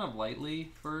to work kind of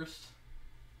lightly first,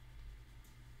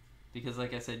 because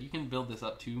like I said, you can build this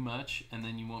up too much and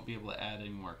then you won't be able to add any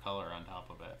more color on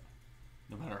top of it,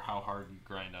 no matter how hard you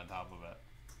grind on top of it.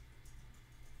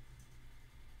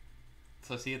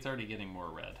 So see, it's already getting more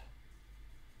red.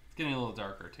 It's getting a little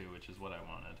darker too, which is what I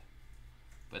wanted.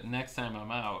 But next time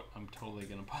I'm out, I'm totally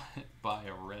going to buy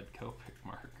a red Copic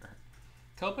marker.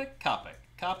 Copic? Copic.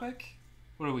 Copic?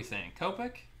 What are we saying?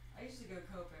 Copic? I usually go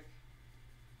Copic.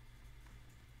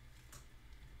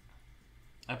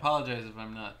 I apologize if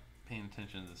I'm not paying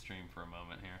attention to the stream for a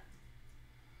moment here.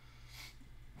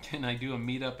 Can I do a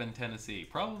meetup in Tennessee?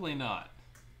 Probably not.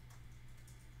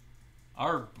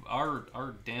 Our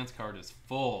dance card is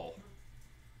full.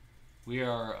 We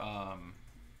are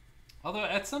although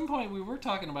at some point we were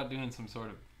talking about doing some sort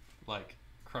of like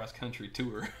cross country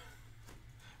tour,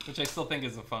 which I still think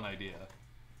is a fun idea.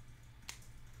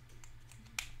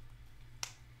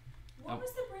 What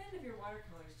was the brand of your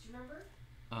watercolors? Do you remember?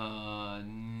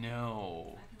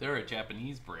 No. They're a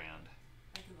Japanese brand.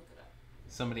 I can look it up.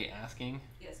 Somebody asking?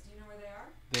 Yes, do you know where they are?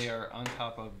 They are on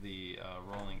top of the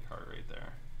rolling cart right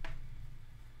there.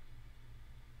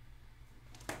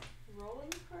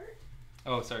 Rolling cart?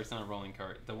 Oh, sorry, it's not a rolling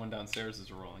cart. The one downstairs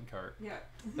is a rolling cart. Yeah.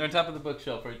 They're on top of the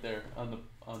bookshelf right there on the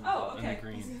okay. in the I was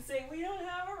green. gonna say we don't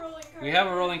have a rolling cart. We have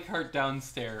a rolling cart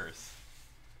downstairs.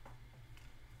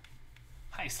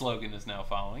 Hi, Slogan is now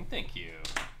following. Thank you.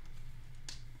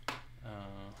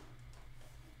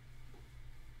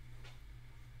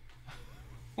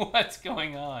 What's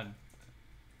going on?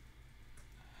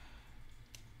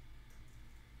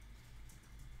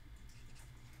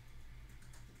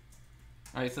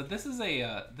 All right, so this is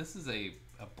a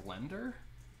blender,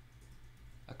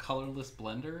 a colorless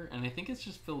blender, and I think it's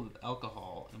just filled with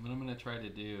alcohol. And what I'm gonna try to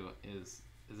do is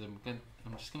I'm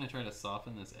just gonna try to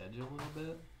soften this edge a little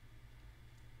bit.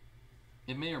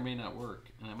 It may or may not work,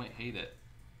 and I might hate it,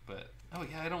 but oh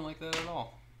yeah, I don't like that at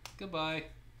all. Goodbye.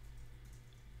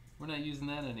 We're not using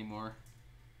that anymore.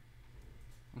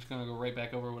 I'm just gonna go right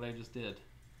back over what I just did.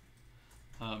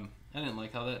 I didn't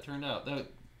like how that turned out.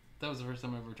 that was the first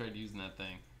time I ever tried using that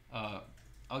thing.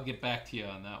 I'll get back to you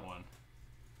on that one.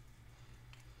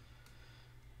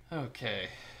 Okay.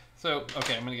 So,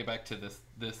 okay, I'm going to get back to this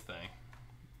thing.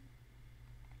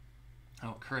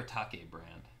 Oh, Kuretake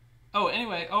brand. Oh,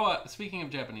 anyway. Oh, speaking of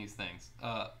Japanese things.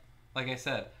 Like I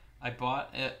said, I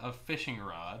bought a fishing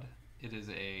rod. It is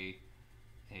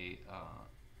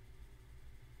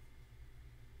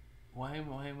why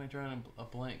am I drawing a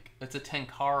blank? It's a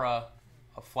Tenkara,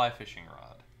 a fly fishing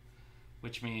rod,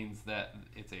 which means that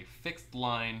it's a fixed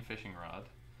line fishing rod,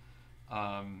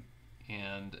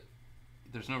 and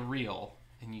there's no reel,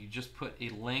 and you just put a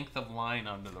length of line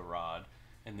onto the rod,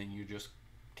 and then you just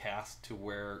cast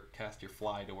your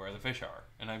fly to where the fish are.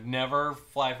 And I've never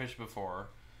fly fished before,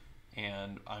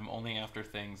 and I'm only after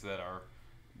things that are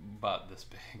about this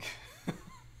big.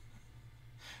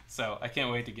 So I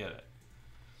can't wait to get it.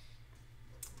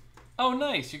 Oh,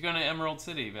 nice. You're going to Emerald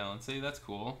City, Valency. That's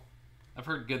cool. I've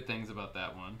heard good things about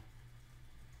that one.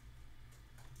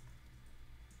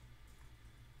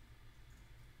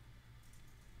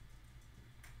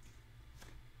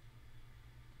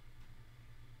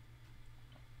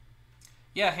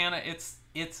 Yeah, Hannah, it's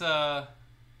oh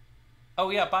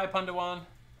yeah, bye Pundawan.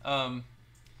 Bye,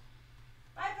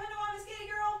 Pundawan, the skating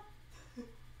girl.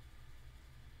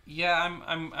 Yeah,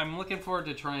 I'm looking forward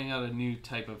to trying out a new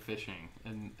type of fishing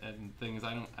and things.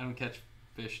 I don't catch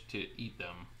fish to eat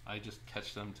them. I just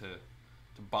catch them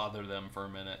to bother them for a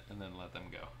minute and then let them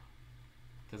go.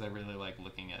 Because I really like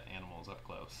looking at animals up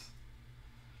close.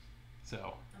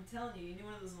 So I'm telling you, you need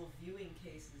one of those little viewing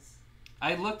cases.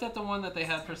 I looked at the one that they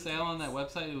had for sale on that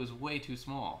website. It was way too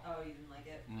small. Oh, you didn't like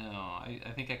it? No,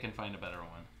 I think I can find a better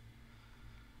one.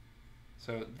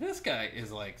 So this guy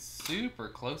is like super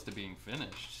close to being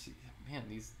finished. Man,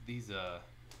 these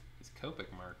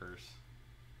Copic markers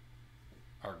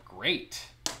are great.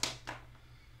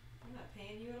 I'm not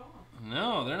paying you at all.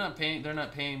 No, they're not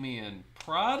paying me in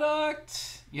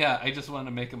product. Yeah, I just want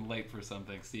to make them late for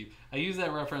something, Steve. I use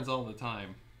that reference all the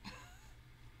time.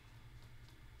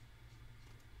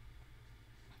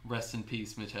 Rest in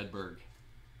peace, Mitch Hedberg.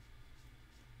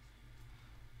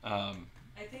 I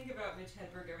think about Mitch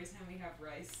Hedberg every time we have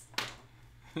rice.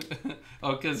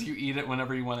 Oh, because you eat it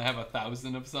whenever you want to have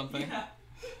 1,000 of something? Yeah.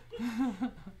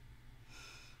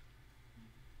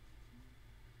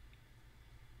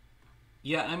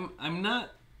 Yeah, I'm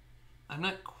not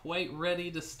quite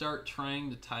ready to start trying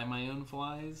to tie my own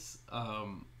flies,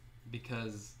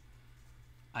 because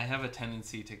I have a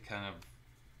tendency to kind of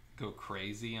go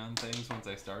crazy on things once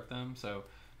I start them. So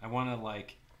I want to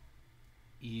like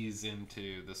ease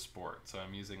into the sport. So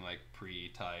I'm using like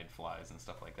pre-tied flies and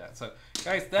stuff like that. So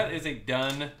guys, that is a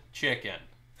done chicken.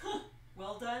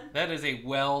 Well done. That is a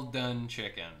well done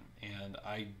chicken, and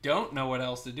I don't know what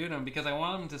else to do to him because I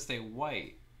want him to stay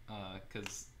white,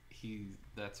 because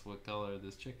that's what color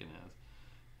this chicken is.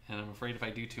 And I'm afraid if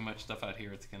I do too much stuff out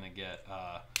here, it's gonna get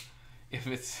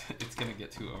it's gonna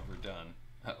get too overdone.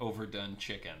 Overdone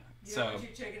chicken. You don't want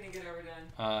your chicken to get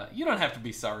overdone. You don't have to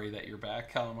be sorry that you're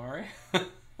back, Calamari.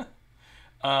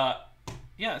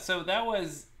 Yeah, so that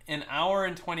was an hour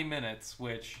and 20 minutes,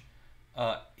 which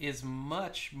is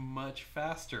much, much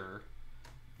faster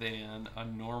than a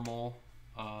normal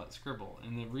scribble.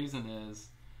 And the reason is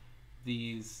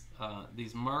these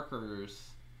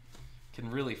markers can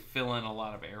really fill in a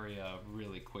lot of area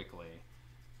really quickly.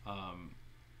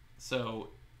 So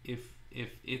if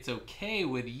it's okay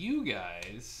with you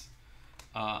guys,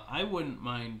 I wouldn't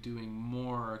mind doing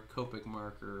more Copic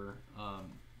marker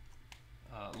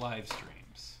live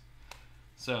streams.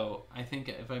 So I think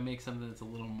if I make something that's a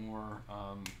little more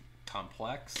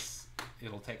complex,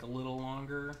 it'll take a little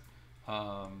longer.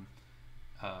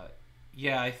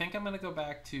 Yeah, I think I'm going to go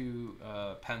back to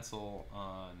pencil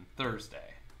on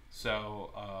Thursday.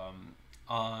 So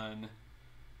on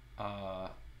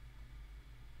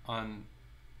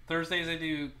Thursdays I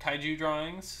do kaiju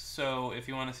drawings, so if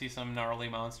you want to see some gnarly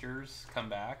monsters, come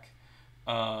back.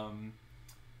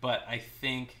 But I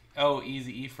think,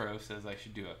 Easy Efro says I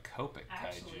should do a Copic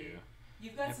kaiju.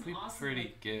 You've got That'd some be awesome,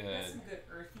 pretty good. You've got some good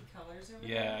earthy colors over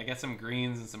there. Yeah, I got some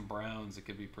greens and some browns. It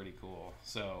could be pretty cool.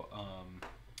 So,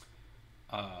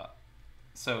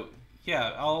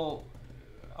 yeah, I'll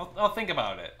think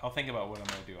about it. I'll think about what I'm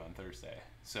gonna do on Thursday.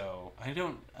 So I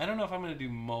don't know if I'm gonna do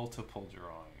multiple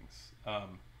drawings.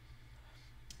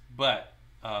 But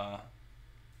I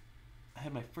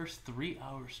had my first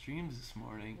 3-hour streams this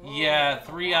morning. Whoa, yeah, that's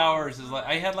 3 a long hours is like,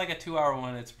 I had like a 2-hour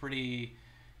one. It's pretty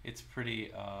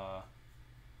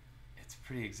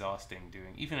exhausting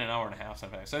doing even an hour and a half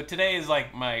sometimes. So today is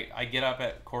like I get up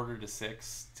at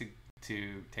 5:45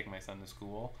 to take my son to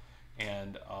school,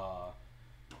 and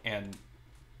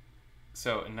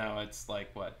So now it's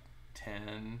like, what,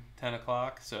 10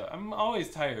 o'clock? So I'm always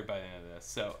tired by the end of this.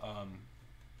 So,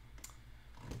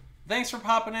 thanks for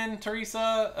popping in,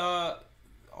 Teresa.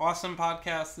 Awesome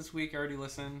podcast this week. I already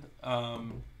listened.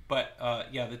 But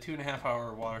yeah, the 2.5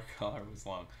 hour watercolor was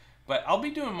long. But I'll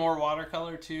be doing more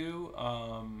watercolor too.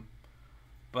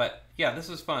 But yeah, this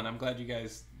was fun. I'm glad you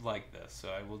guys like this. So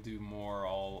I will do more.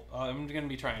 I'm going to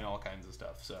be trying all kinds of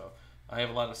stuff. So I have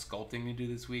a lot of sculpting to do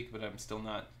this week, but I'm still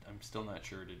not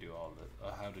sure to do all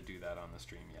the how to do that on the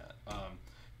stream yet.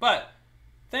 But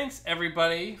thanks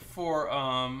everybody for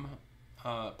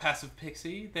Passive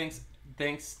Pixie. Thanks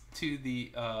to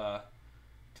the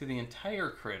entire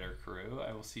Critter crew.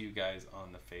 I will see you guys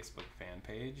on the Facebook fan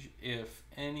page. If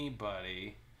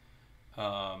anybody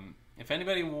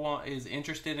is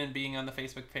interested in being on the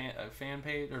Facebook fan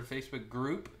page or Facebook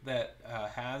group that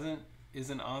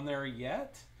isn't on there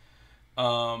yet,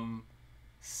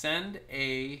 send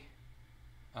a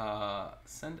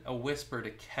whisper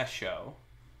to Kesho,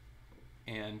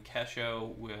 and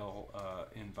Kesho will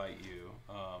invite you.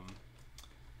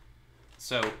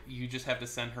 So you just have to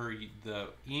send her the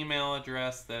email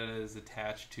address that is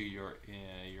attached to your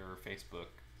Facebook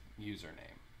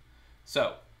username.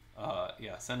 So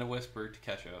yeah, send a whisper to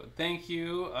Kesho. Thank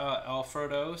you,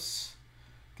 Alfredos.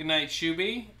 Good night,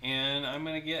 Shuby. And I'm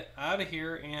going to get out of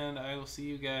here, and I will see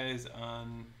you guys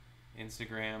on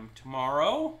Instagram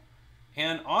tomorrow.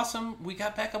 And awesome, we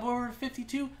got back up over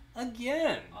 52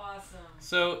 again. Awesome.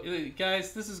 So,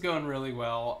 guys, this is going really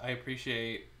well. I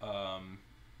appreciate all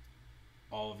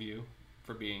of you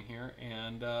for being here.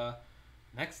 And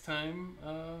next time,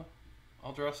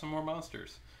 I'll draw some more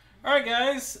monsters. All right,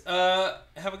 guys.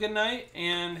 Have a good night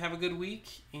and have a good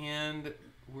week. And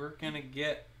we're going to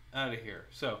get out of here.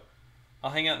 So,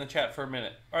 I'll hang out in the chat for a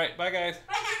minute. All right, bye, guys.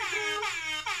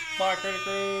 Bye, Critter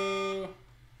Crew.